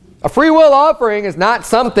 A free will offering is not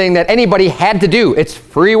something that anybody had to do. It's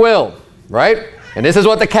free will, right? And this is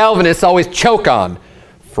what the Calvinists always choke on.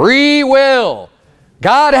 Free will.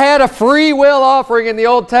 God had a free will offering in the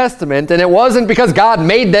Old Testament, and it wasn't because God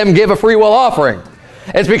made them give a free will offering.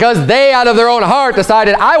 It's because they, out of their own heart,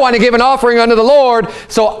 decided, I want to give an offering unto the Lord,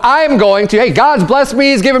 so I'm going to, hey, God's blessed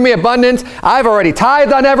me, He's given me abundance, I've already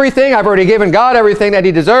tithed on everything, I've already given God everything that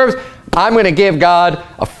He deserves, I'm going to give God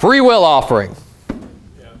a free will offering.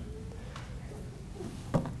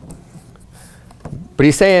 But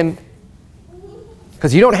he's saying,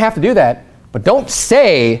 because you don't have to do that, but don't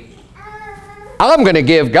say, I'm going to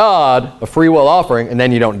give God a free will offering, and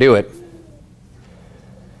then you don't do it.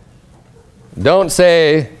 Don't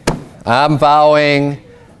say, I'm vowing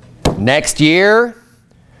next year,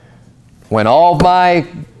 when all of my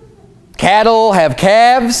cattle have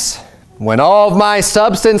calves, when all of my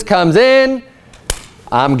substance comes in,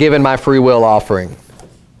 I'm giving my free will offering.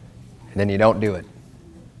 And then you don't do it.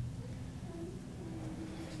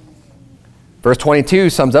 Verse 22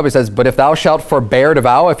 sums up, it says, but if thou shalt forbear to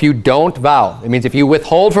vow, if you don't vow, it means if you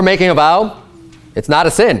withhold from making a vow, it's not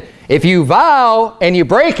a sin. If you vow and you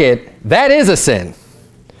break it, that is a sin.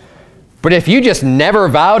 But if you just never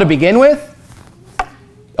vow to begin with,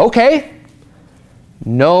 okay,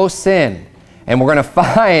 no sin. And we're going to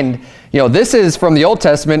find, this is from the Old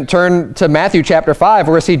Testament. Turn to Matthew chapter 5.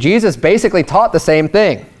 We're going to see Jesus basically taught the same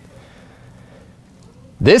thing.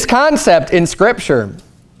 This concept in Scripture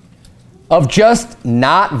of just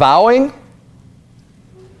not vowing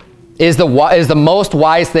is the most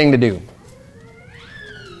wise thing to do.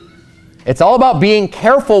 It's all about being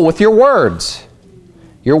careful with your words.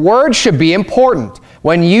 Your words should be important.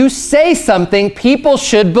 When you say something, people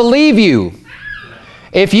should believe you.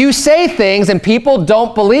 If you say things and people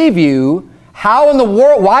don't believe you, why in the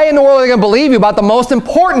world are they going to believe you about the most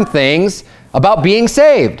important things about being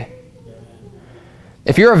saved?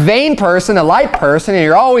 If you're a vain person, a light person, and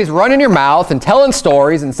you're always running your mouth and telling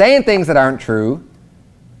stories and saying things that aren't true,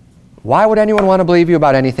 why would anyone want to believe you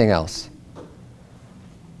about anything else?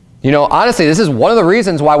 Honestly, this is one of the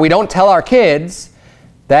reasons why we don't tell our kids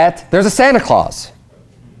that there's a Santa Claus.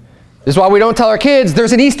 This is why we don't tell our kids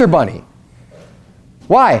there's an Easter bunny.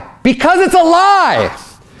 Why? Because it's a lie.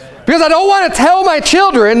 Because I don't want to tell my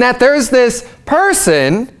children that there's this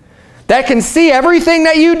person that can see everything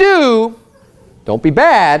that you do. Don't be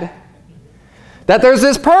bad. That there's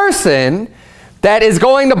this person that is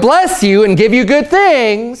going to bless you and give you good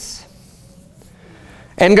things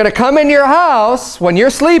and going to come into your house when you're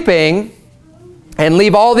sleeping and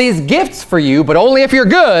leave all these gifts for you, but only if you're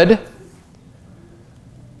good.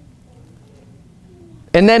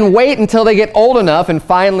 And then wait until they get old enough and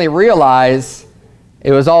finally realize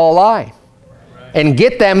it was all a lie. Right. And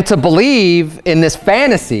get them to believe in this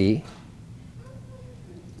fantasy.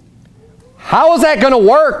 How is that going to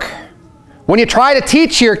work when you try to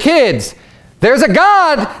teach your kids there's a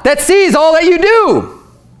God that sees all that you do?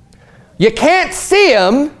 You can't see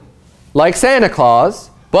him like Santa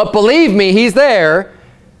Claus, but believe me, he's there.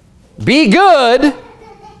 Be good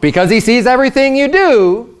because he sees everything you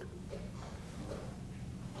do.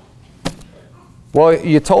 Well,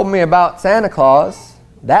 you told me about Santa Claus.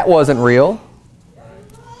 That wasn't real.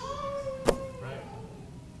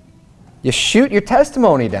 You shoot your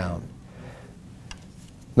testimony down.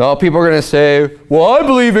 No, people are going to say, well, I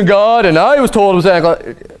believe in God and I was told it was Santa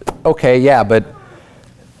Claus. Okay, yeah, but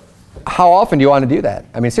how often do you want to do that?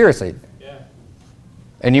 I mean, seriously. Yeah.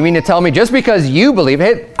 And you mean to tell me just because you believe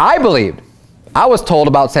it, I believed. I was told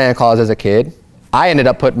about Santa Claus as a kid. I ended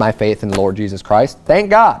up putting my faith in the Lord Jesus Christ. Thank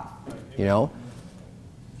God,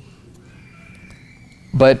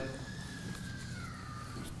 But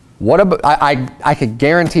what about, I could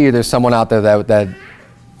guarantee you there's someone out there that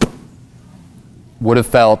would have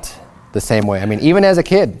felt the same way. I mean, even as a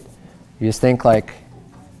kid, you just think like,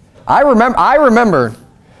 I remember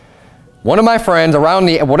one of my friends around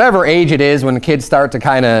whatever age it is when the kids start to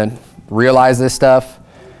kind of realize this stuff.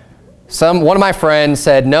 One of my friends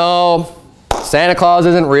said, no, Santa Claus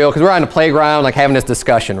isn't real, because we're on the playground like having this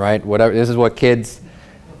discussion, right? Whatever, this is what kids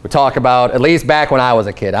would talk about, at least back when I was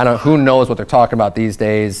a kid. Who knows what they're talking about these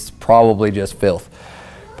days, probably just filth.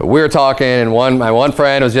 But we were talking and my one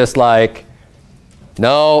friend was just like,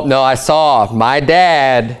 no, I saw my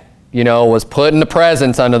dad, was putting the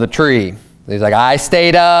presents under the tree. He's like, I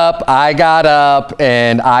stayed up, I got up,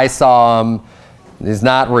 and I saw him. It's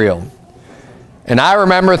not real. And I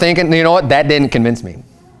remember thinking, you know what, that didn't convince me.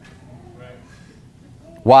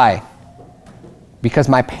 Why? Because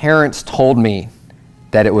my parents told me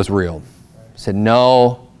that it was real. I said,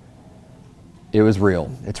 no, it was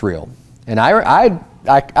real. It's real. And I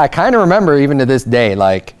kind of remember even to this day,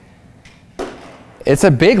 like, it's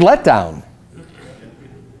a big letdown.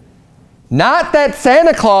 Not that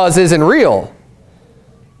Santa Claus isn't real,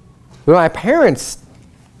 but my parents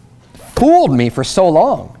fooled me for so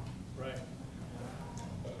long. Right.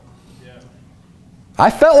 Yeah. I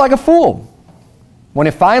felt like a fool when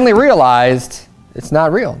I finally realized it's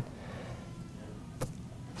not real.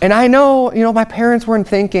 And I know, my parents weren't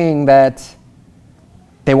thinking that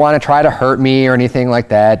they want to try to hurt me or anything like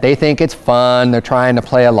that. They think it's fun. They're trying to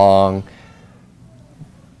play along.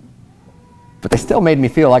 But they still made me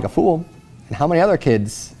feel like a fool. And how many other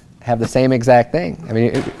kids have the same exact thing? I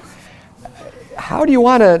mean, how do you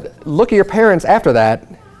want to look at your parents after that?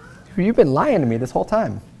 You've been lying to me this whole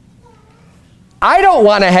time. I don't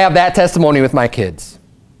want to have that testimony with my kids.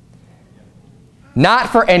 Not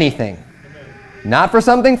for anything. Not for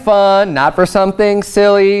something fun, not for something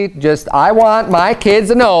silly. Just, I want my kids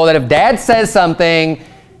to know that if Dad says something,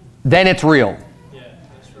 then it's real. Yeah,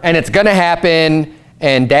 that's right. And it's going to happen,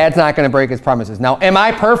 and Dad's not going to break his promises. Now, am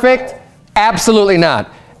I perfect? Absolutely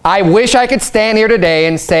not. I wish I could stand here today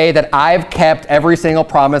and say that I've kept every single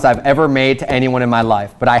promise I've ever made to anyone in my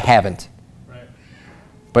life, but I haven't. Right.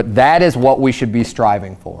 But that is what we should be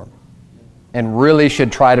striving for, and really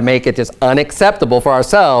should try to make it just unacceptable for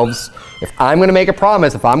ourselves. If I'm going to make a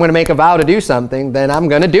promise, if I'm going to make a vow to do something, then I'm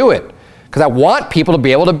going to do it. Because I want people to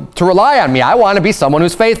be able to rely on me. I want to be someone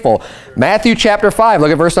who's faithful. Matthew chapter 5, look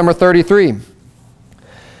at verse number 33.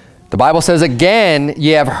 The Bible says, "Again,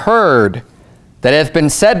 ye have heard that it hath been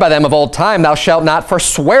said by them of old time, thou shalt not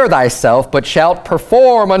forswear thyself, but shalt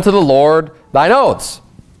perform unto the Lord thine oaths.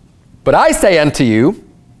 But I say unto you,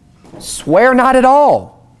 swear not at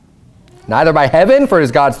all, neither by heaven, for it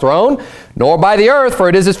is God's throne, nor by the earth, for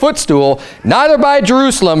it is his footstool, neither by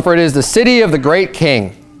Jerusalem, for it is the city of the great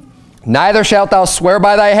King. Neither shalt thou swear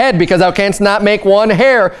by thy head, because thou canst not make one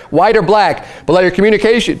hair white or black, but let your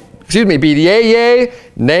communication, be yea, yea,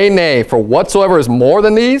 nay, nay, for whatsoever is more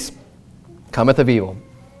than these cometh of evil."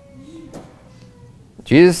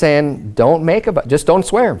 Jesus is saying, just don't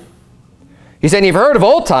swear. He's saying, you've heard of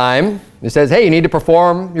old time. He says, hey, you need to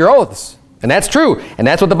perform your oaths. And that's true. And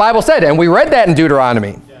that's what the Bible said. And we read that in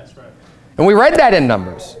Deuteronomy. Yeah, that's right. And we read that in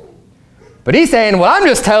Numbers. But he's saying, well, I'm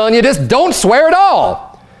just telling you, just don't swear at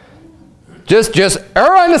all. Just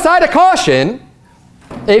err on the side of caution.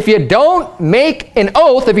 If you don't make an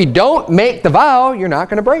oath, if you don't make the vow, you're not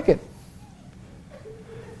going to break it.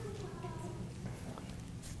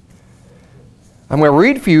 I'm going to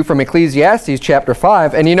read for you from Ecclesiastes chapter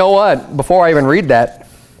 5. And you know what? Before I even read that,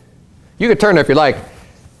 you could turn if you like.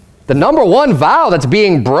 The number one vow that's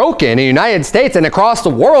being broken in the United States and across the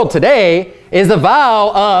world today is the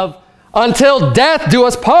vow of, until death do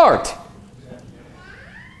us part.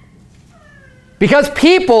 Because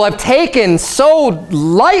people have taken so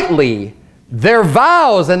lightly their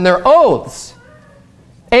vows and their oaths.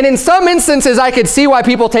 And in some instances, I could see why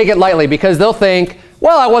people take it lightly, because they'll think,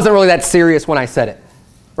 well, I wasn't really that serious when I said it,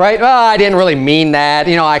 right? Well, I didn't really mean that.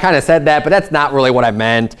 You know, I kind of said that, but that's not really what I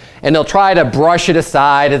meant. And they'll try to brush it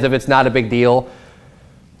aside as if it's not a big deal.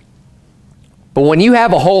 But when you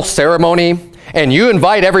have a whole ceremony and you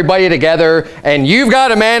invite everybody together and you've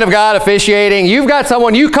got a man of God officiating, you've got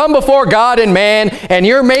someone, you come before God and man, and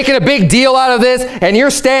you're making a big deal out of this, and you're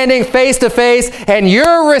standing face to face and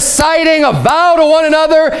you're reciting a vow to one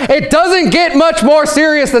another, it doesn't get much more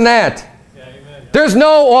serious than that. There's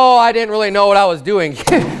no, oh, I didn't really know what I was doing.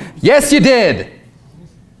 Yes, you did.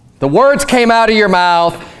 The words came out of your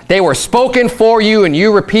mouth. They were spoken for you, and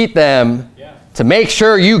you repeat them to make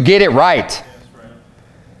sure you get it right.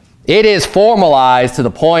 It is formalized to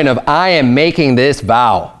the point of, I am making this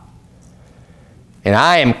vow. And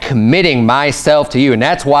I am committing myself to you. And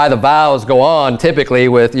that's why the vows go on typically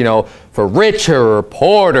with, you know, for richer or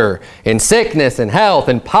poorer, in sickness and health,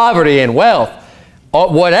 and poverty and wealth.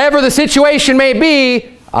 Whatever the situation may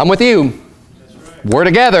be, I'm with you. Right. We're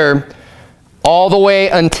together all the way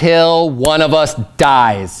until one of us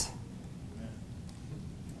dies.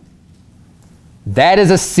 That is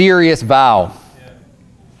a serious vow. Yeah.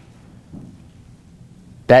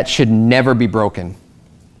 That should never be broken.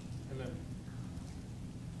 Amen.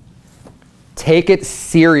 Take it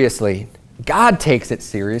seriously. God takes it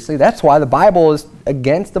seriously. That's why the Bible is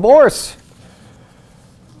against divorce.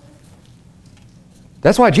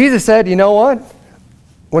 That's why Jesus said, you know what?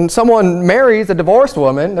 When someone marries a divorced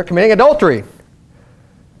woman, they're committing adultery.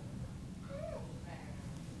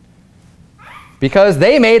 Because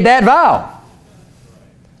they made that vow.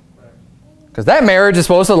 Because that marriage is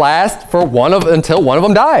supposed to last for until one of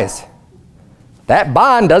them dies. That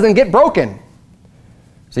bond doesn't get broken.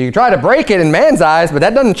 So you try to break it in man's eyes, but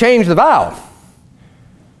that doesn't change the vow.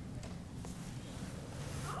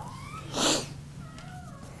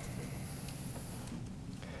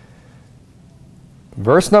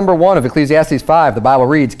 Verse number 1 of Ecclesiastes 5, the Bible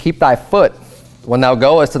reads, "Keep thy foot when thou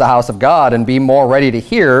goest to the house of God, and be more ready to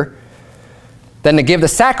hear than to give the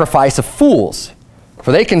sacrifice of fools.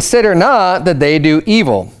 For they consider not that they do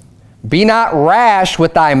evil. Be not rash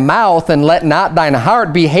with thy mouth, and let not thine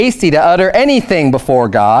heart be hasty to utter anything before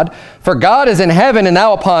God. For God is in heaven, and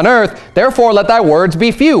thou upon earth. Therefore let thy words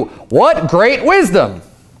be few." What great wisdom!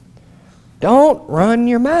 Don't run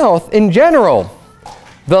your mouth in general.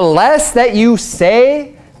 The less that you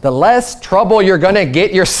say, the less trouble you're going to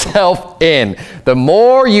get yourself in. The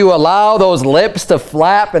more you allow those lips to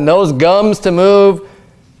flap and those gums to move,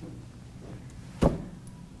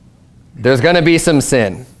 there's going to be some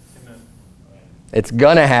sin. Amen. It's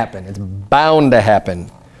going to happen. It's bound to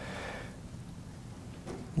happen.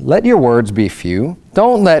 Let your words be few.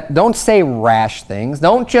 Don't say rash things.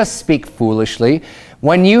 Don't just speak foolishly.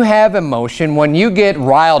 When you have emotion, when you get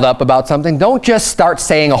riled up about something, don't just start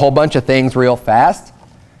saying a whole bunch of things real fast,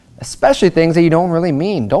 especially things that you don't really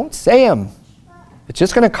mean. Don't say them. It's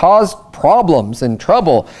just going to cause problems and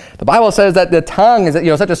trouble. The Bible says that the tongue is,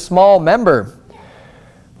 such a small member.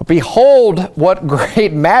 But behold, what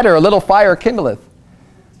great matter a little fire kindleth.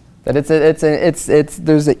 That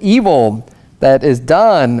there's an evil that is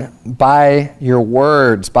done by your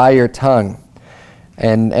words, by your tongue.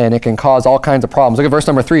 And it can cause all kinds of problems. Look at verse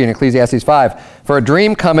number 3 in Ecclesiastes 5. For a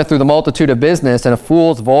dream cometh through the multitude of business, and a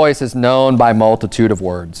fool's voice is known by multitude of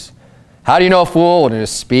words. How do you know a fool? When they're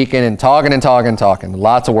just speaking and talking and talking and talking.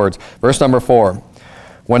 Lots of words. Verse number 4.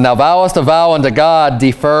 When thou vowest a vow unto God,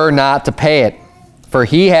 defer not to pay it. For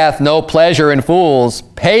he hath no pleasure in fools.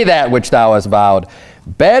 Pay that which thou hast vowed.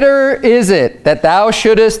 Better is it that thou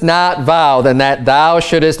shouldest not vow than that thou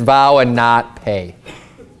shouldest vow and not pay.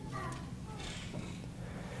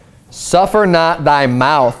 Suffer not thy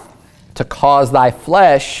mouth to cause thy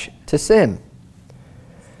flesh to sin.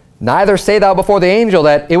 Neither say thou before the angel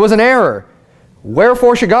that it was an error.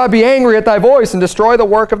 Wherefore should God be angry at thy voice and destroy the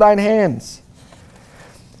work of thine hands?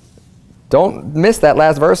 Don't miss that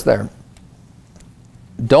last verse there.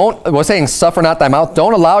 We're saying suffer not thy mouth.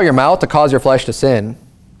 Don't allow your mouth to cause your flesh to sin.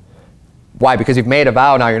 Why? Because you've made a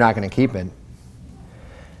vow, now you're not going to keep it.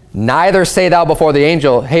 Neither say thou before the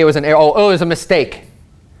angel, hey, it was an error. Oh, it was a mistake.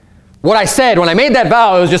 What I said when I made that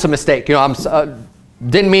vow, it was just a mistake.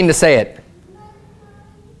 Didn't mean to say it.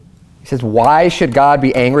 He says, why should God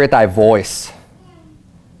be angry at thy voice?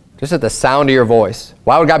 Just at the sound of your voice.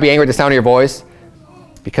 Why would God be angry at the sound of your voice?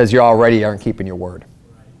 Because you already aren't keeping your word.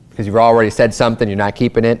 Because you've already said something, you're not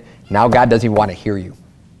keeping it. Now God doesn't even want to hear you.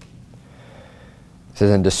 He says,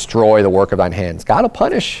 and destroy the work of thine hands. God will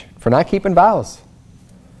punish for not keeping vows.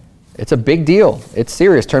 It's a big deal. It's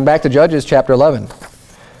serious. Turn back to Judges chapter 11.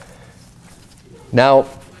 Now,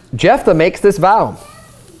 Jephthah makes this vow.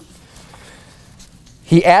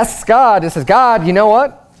 He asks God, he says, God, you know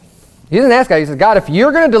what? He doesn't ask God. He says, God, if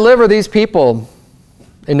you're going to deliver these people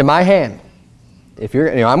into my hand, if you're,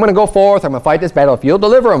 I'm going to go forth, I'm going to fight this battle. If you'll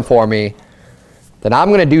deliver them for me, then I'm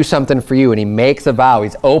going to do something for you. And he makes a vow.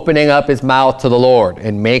 He's opening up his mouth to the Lord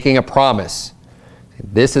and making a promise.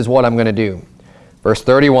 This is what I'm going to do. Verse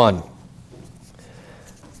 31.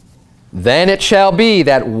 Then it shall be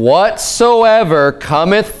that whatsoever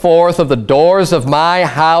cometh forth of the doors of my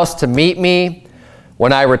house to meet me,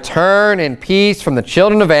 when I return in peace from the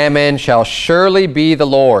children of Ammon, shall surely be the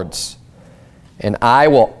Lord's, and I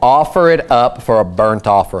will offer it up for a burnt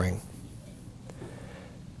offering.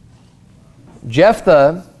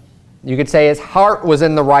 Jephthah, you could say his heart was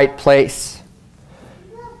in the right place.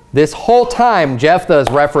 This whole time, Jephthah is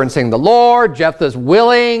referencing the Lord. Jephthah is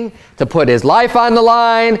willing to put his life on the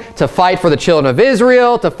line, to fight for the children of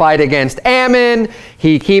Israel, to fight against Ammon.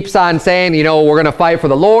 He keeps on saying, we're going to fight for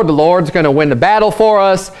the Lord. The Lord's going to win the battle for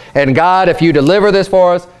us. And God, if you deliver this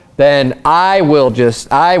for us, then I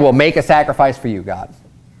will make a sacrifice for you, God,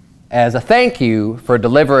 as a thank you for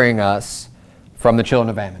delivering us from the children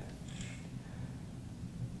of Ammon.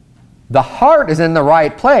 The heart is in the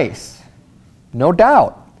right place, no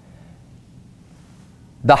doubt.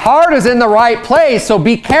 The heart is in the right place, so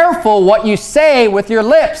be careful what you say with your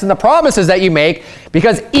lips and the promises that you make,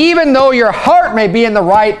 because even though your heart may be in the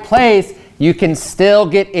right place, you can still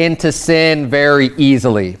get into sin very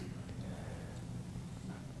easily.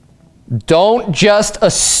 Don't just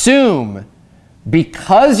assume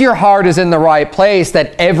because your heart is in the right place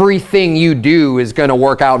that everything you do is going to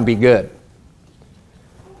work out and be good.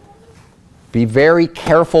 Be very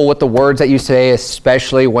careful with the words that you say,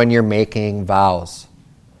 especially when you're making vows,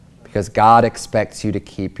 because God expects you to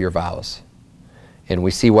keep your vows. And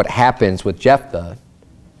we see what happens with Jephthah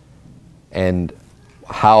and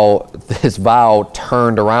how this vow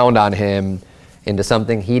turned around on him into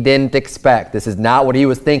something he didn't expect. This is not what he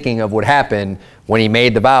was thinking of would happen when he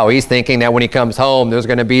made the vow. He's thinking that when he comes home, there's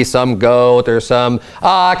going to be some goat or some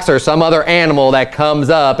ox or some other animal that comes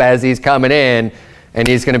up as he's coming in, and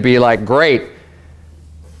he's going to be like, great,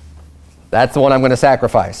 that's the one I'm going to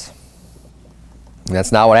sacrifice. And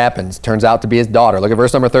that's not what happens. It turns out to be his daughter. Look at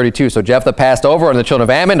verse number 32. So Jephthah passed over on the children of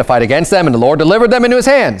Ammon to fight against them, and the Lord delivered them into his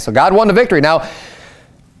hand. So God won the victory. Now,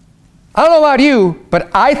 I don't know about you, but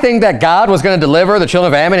I think that God was going to deliver the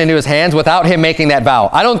children of Ammon into his hands without him making that vow.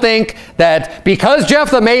 I don't think that because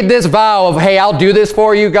Jephthah made this vow of, hey, I'll do this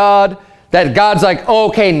for you, God, that God's like,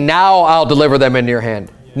 okay, now I'll deliver them into your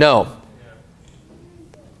hand. No.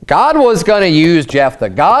 God was going to use Jephthah.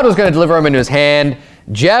 God was going to deliver him into his hand.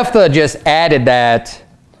 Jephthah just added that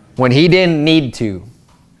when he didn't need to.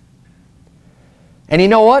 And you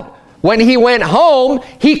know what? When he went home,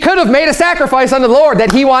 he could have made a sacrifice unto the Lord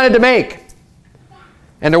that he wanted to make.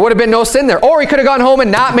 And there would have been no sin there. Or he could have gone home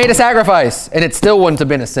and not made a sacrifice, and it still wouldn't have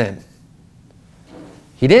been a sin.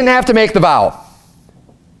 He didn't have to make the vow.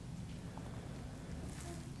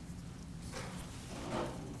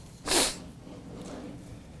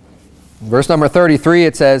 Verse number 33,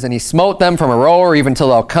 it says, And he smote them from Aroer even till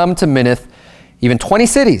thou come to Minnith, even 20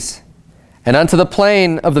 cities, and unto the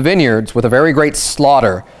plain of the vineyards with a very great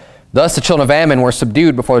slaughter. Thus the children of Ammon were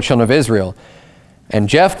subdued before the children of Israel. And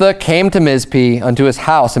Jephthah came to Mizpeh unto his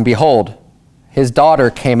house, and behold, his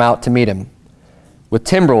daughter came out to meet him, with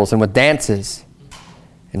timbrels and with dances.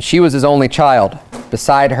 And she was his only child.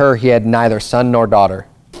 Beside her he had neither son nor daughter.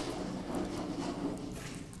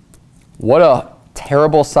 What a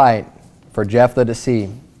terrible sight for Jephthah to see.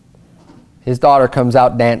 His daughter comes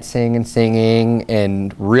out dancing and singing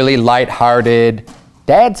and really lighthearted.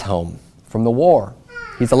 Dad's home from the war.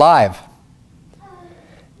 He's alive.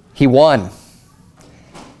 He won.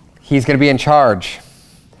 He's going to be in charge.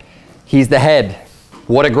 He's the head.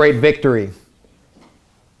 What a great victory.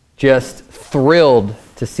 Just thrilled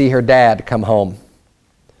to see her dad come home.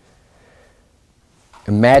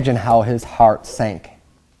 Imagine how his heart sank.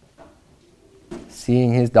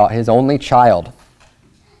 Seeing his only child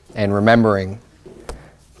and remembering,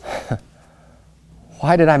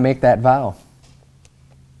 why did I make that vow?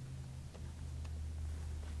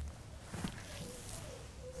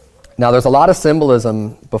 Now there's a lot of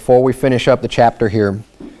symbolism before we finish up the chapter here.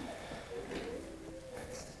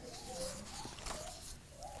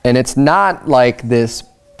 And it's not like this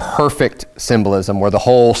perfect symbolism where the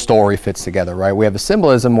whole story fits together, right? We have a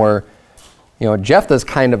symbolism where, you know, Jephthah's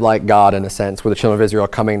kind of like God in a sense, where the children of Israel are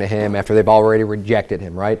coming to him after they've already rejected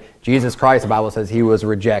him, right? Jesus Christ, the Bible says, he was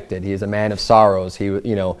rejected. He is a man of sorrows. He,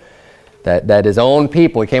 you know, that his own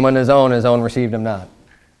people, he came on his own received him not.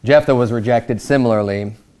 Jephthah was rejected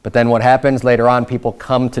similarly, but then what happens later on, people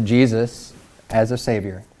come to Jesus as a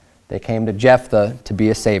Savior. They came to Jephthah to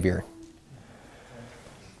be a Savior.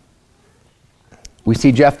 We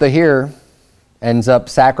see Jephthah here ends up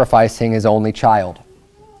sacrificing his only child.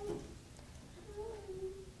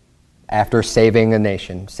 After saving a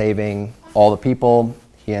nation, saving all the people,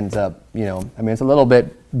 he ends up, you know, I mean, it's a little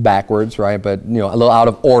bit backwards, right? But, you know, a little out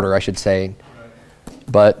of order, I should say.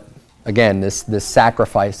 But, again, this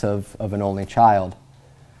sacrifice of an only child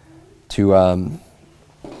to,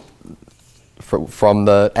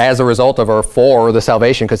 as a result of or for the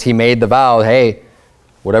salvation, because he made the vow, hey,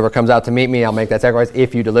 whatever comes out to meet me, I'll make that sacrifice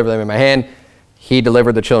if you deliver them in my hand. He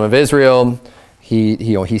delivered the children of Israel.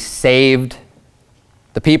 He saved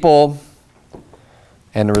the people,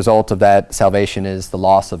 and the result of that salvation is the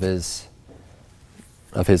loss of his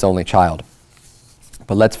only child.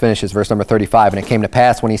 But let's finish this, verse number 35. And it came to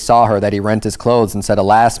pass when he saw her that he rent his clothes and said,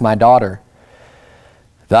 Alas, my daughter,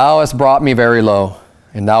 thou hast brought me very low,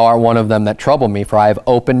 and thou art one of them that trouble me, for I have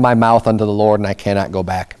opened my mouth unto the Lord, and I cannot go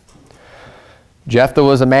back. Jephthah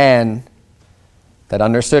was a man that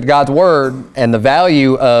understood God's word and the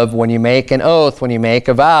value of when you make an oath, when you make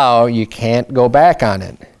a vow, you can't go back on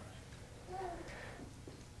it.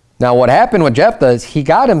 Now what happened with Jephthah is he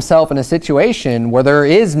got himself in a situation where there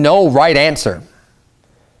is no right answer.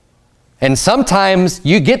 And sometimes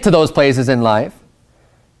you get to those places in life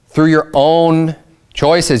through your own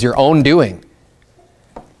choices, your own doing.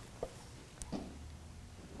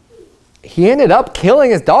 He ended up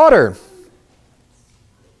killing his daughter.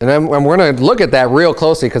 And we're going to look at that real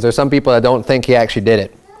closely because there's some people that don't think he actually did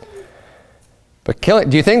it. But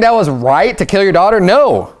do you think that was right to kill your daughter?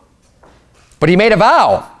 No. But he made a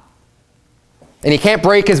vow. And he can't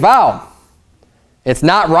break his vow. It's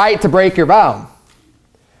not right to break your vow.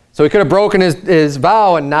 So he could have broken his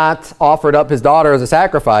vow and not offered up his daughter as a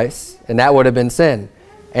sacrifice, and that would have been sin.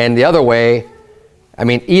 And the other way, I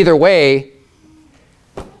mean, either way,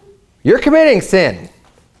 you're committing sin.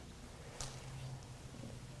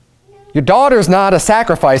 Your daughter's not a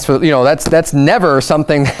sacrifice for, you know, that's never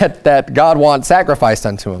something that God wants sacrificed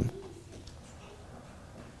unto him.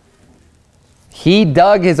 He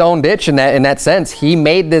dug his own ditch in that sense. He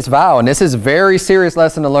made this vow, and this is a very serious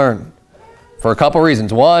lesson to learn for a couple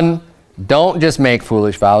reasons. One, don't just make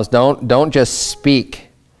foolish vows. Don't just speak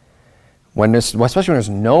especially when there's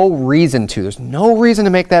no reason to. There's no reason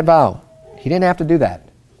to make that vow. He didn't have to do that.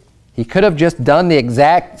 He could have just done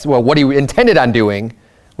what he intended on doing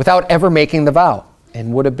without ever making the vow,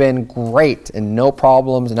 and would have been great, and no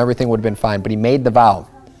problems, and everything would have been fine. But he made the vow.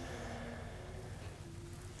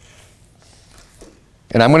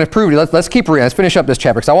 And I'm going to prove, let's keep reading. Let's finish up this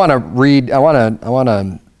chapter because I want to read, I want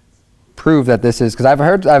to prove that this is, because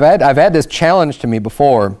I've had this challenge to me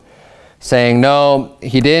before saying, no,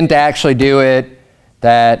 he didn't actually do it,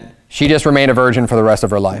 that she just remained a virgin for the rest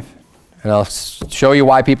of her life. And I'll show you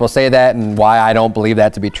why people say that and why I don't believe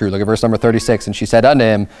that to be true. Look at verse number 36. And she said unto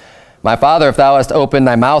him, My father, if thou hast opened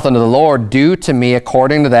thy mouth unto the Lord, do to me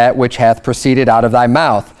according to that which hath proceeded out of thy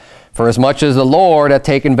mouth. For as much as the Lord hath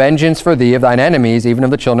taken vengeance for thee of thine enemies, even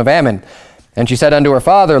of the children of Ammon. And she said unto her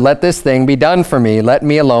father, Let this thing be done for me. Let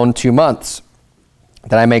me alone 2 months,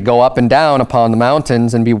 that I may go up and down upon the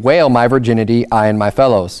mountains and bewail my virginity, I and my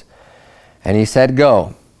fellows. And he said,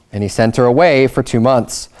 Go. And he sent her away for 2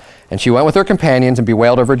 months. And she went with her companions and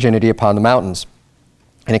bewailed her virginity upon the mountains.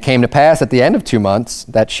 And it came to pass at the end of 2 months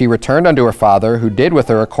that she returned unto her father, who did with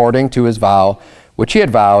her according to his vow, which he had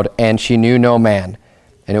vowed, and she knew no man.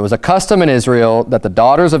 And it was a custom in Israel that the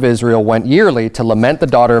daughters of Israel went yearly to lament the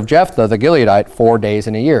daughter of Jephthah the Gileadite 4 days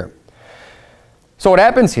in a year. So what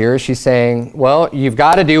happens here is she's saying, well, you've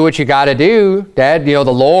got to do what you got to do, Dad. You know,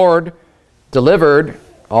 the Lord delivered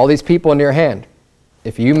all these people into your hand.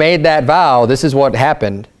 If you made that vow, this is what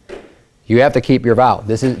happened. You have to keep your vow.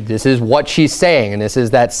 This is what she's saying, and this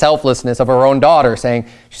is that selflessness of her own daughter saying,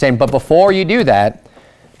 she's saying, but before you do that,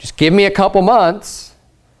 just give me a couple months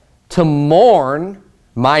to mourn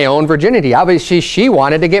my own virginity. Obviously, she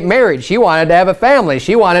wanted to get married. She wanted to have a family.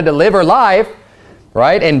 She wanted to live her life,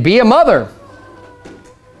 right, and be a mother.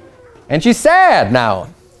 And she's sad now.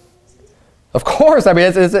 Of course, I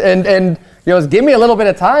mean, and you know, give me a little bit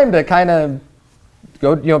of time to kind of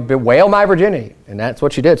go, you know, bewail my virginity. And that's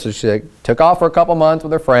what she did. So she took off for a couple months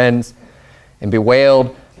with her friends and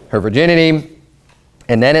bewailed her virginity.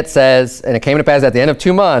 And then it says, and it came to pass at the end of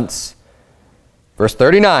 2 months, verse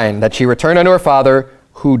 39, that she returned unto her father,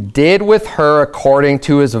 who did with her according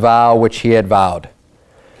to his vow which he had vowed.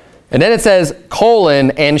 And then it says,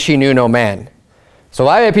 and she knew no man. So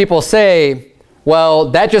I had people say, well,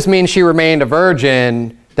 that just means she remained a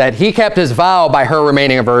virgin, that he kept his vow by her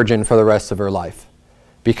remaining a virgin for the rest of her life,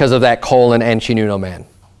 because of that and she knew no man.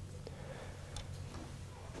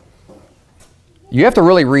 You have to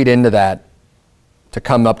really read into that to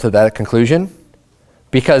come up to that conclusion,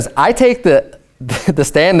 because I take the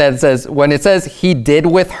stand that says, when it says he did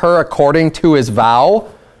with her according to his vow,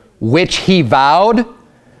 which he vowed,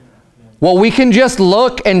 well, we can just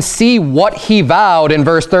look and see what he vowed in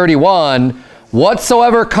verse 31.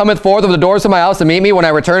 Whatsoever cometh forth of the doors of my house to meet me when I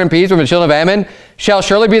return in peace from the children of Ammon shall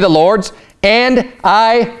surely be the Lord's, and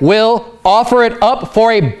I will offer it up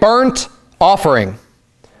for a burnt offering.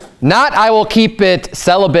 Not I will keep it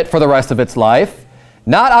celibate for the rest of its life.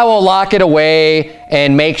 Not I will lock it away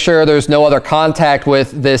and make sure there's no other contact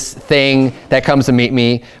with this thing that comes to meet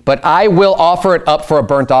me, but I will offer it up for a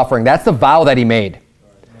burnt offering. That's the vow that he made.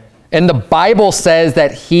 And the Bible says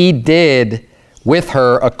that he did with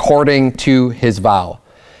her according to his vow.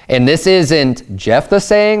 And this isn't Jephthah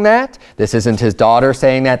saying that. This isn't his daughter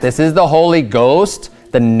saying that. This is the Holy Ghost,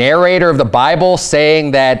 the narrator of the Bible,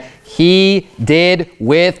 saying that he did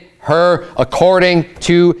with her according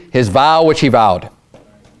to his vow which he vowed.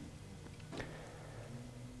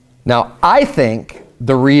 Now, I think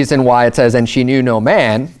the reason why it says, and she knew no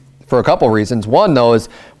man, for a couple reasons. One, though, is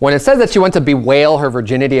when it says that she went to bewail her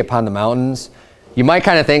virginity upon the mountains, you might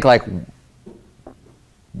kind of think like,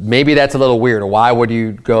 maybe that's a little weird. Why would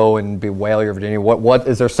you go and bewail your virginity? What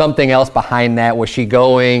is there something else behind that? Was she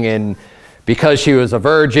going and because she was a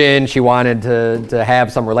virgin, she wanted to have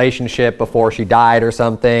some relationship before she died or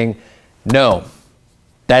something? No,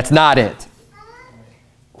 that's not it.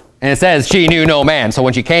 And it says she knew no man. So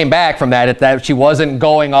when she came back from that she wasn't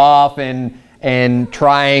going off and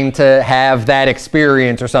trying to have that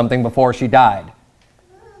experience or something before she died.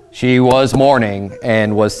 She was mourning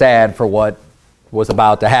and was sad for what was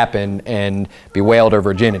about to happen and bewailed her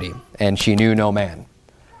virginity. And she knew no man.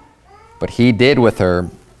 But he did with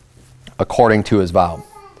her according to his vow.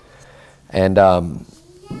 And,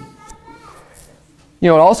 you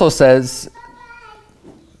know, it also says,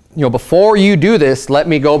 you know, before you do this, let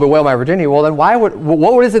me go bewail my virginity. Well, then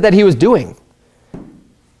what is it that he was doing?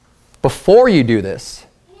 Before you do this,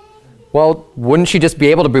 well, wouldn't she just be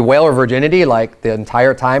able to bewail her virginity like the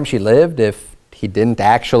entire time she lived if he didn't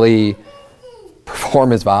actually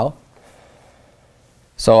perform his vow?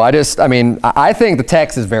 So I think the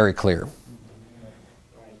text is very clear.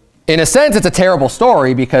 In a sense, it's a terrible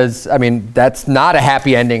story because, I mean, that's not a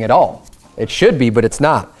happy ending at all. It should be, but it's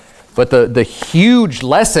not. But the huge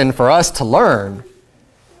lesson for us to learn,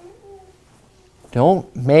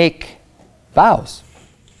 don't make vows.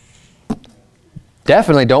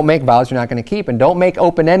 definitely don't make vows you're not going to keep. And don't make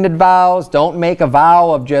open-ended vows. Don't make a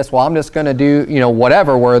vow of just, well, I'm just going to do,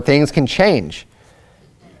 whatever, where things can change.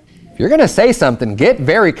 If you're going to say something, get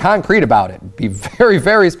very concrete about it. Be very,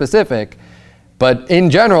 very specific. But in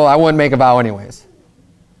general, I wouldn't make a vow anyways.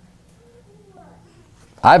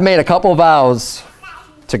 I've made a couple vows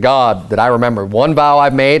to God that I remember. One vow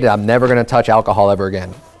I've made, I'm never going to touch alcohol ever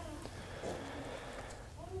again.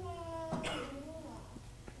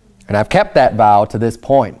 And I've kept that vow to this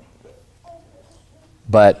point.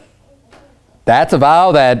 But that's a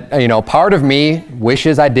vow that, part of me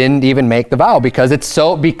wishes I didn't even make the vow because it's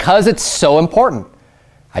so important.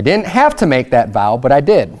 I didn't have to make that vow, but I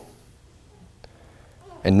did.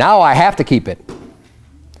 And now I have to keep it.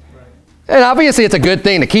 And obviously it's a good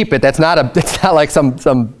thing to keep it. It's not like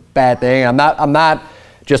some bad thing. I'm not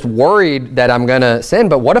just worried that I'm going to sin,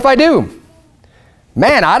 but what if I do?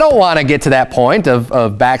 Man, I don't want to get to that point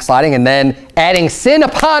of backsliding and then adding sin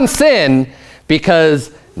upon sin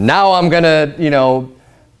because now I'm going to,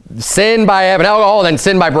 sin by having alcohol and then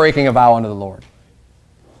sin by breaking a vow unto the Lord.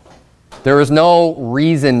 There is no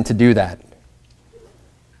reason to do that.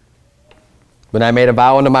 But I made a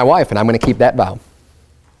vow unto my wife, and I'm going to keep that vow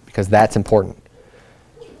because that's important.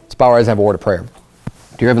 Let's bow our heads and have a word of prayer.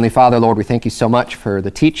 Dear Heavenly Father, Lord, we thank you so much for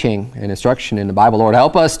the teaching and instruction in the Bible. Lord,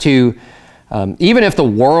 help us to, even if the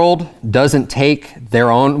world doesn't take their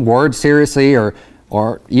own word seriously or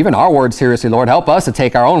even our word seriously, Lord, help us to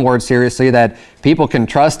take our own word seriously, that people can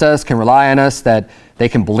trust us, can rely on us, that they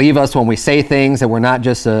can believe us when we say things, that we're not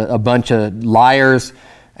just a bunch of liars,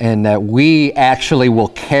 and that we actually will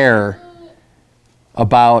care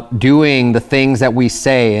about doing the things that we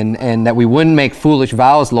say, and that we wouldn't make foolish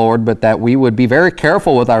vows, Lord, but that we would be very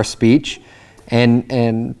careful with our speech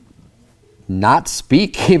and not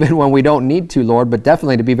speak even when we don't need to, Lord, but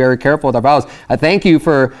definitely to be very careful with our vows. I thank you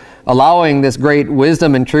for allowing this great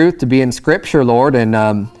wisdom and truth to be in Scripture, Lord, and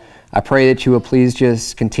I pray that you will please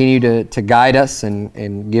just continue to guide us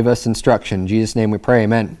and give us instruction. In Jesus' name we pray,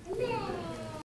 amen.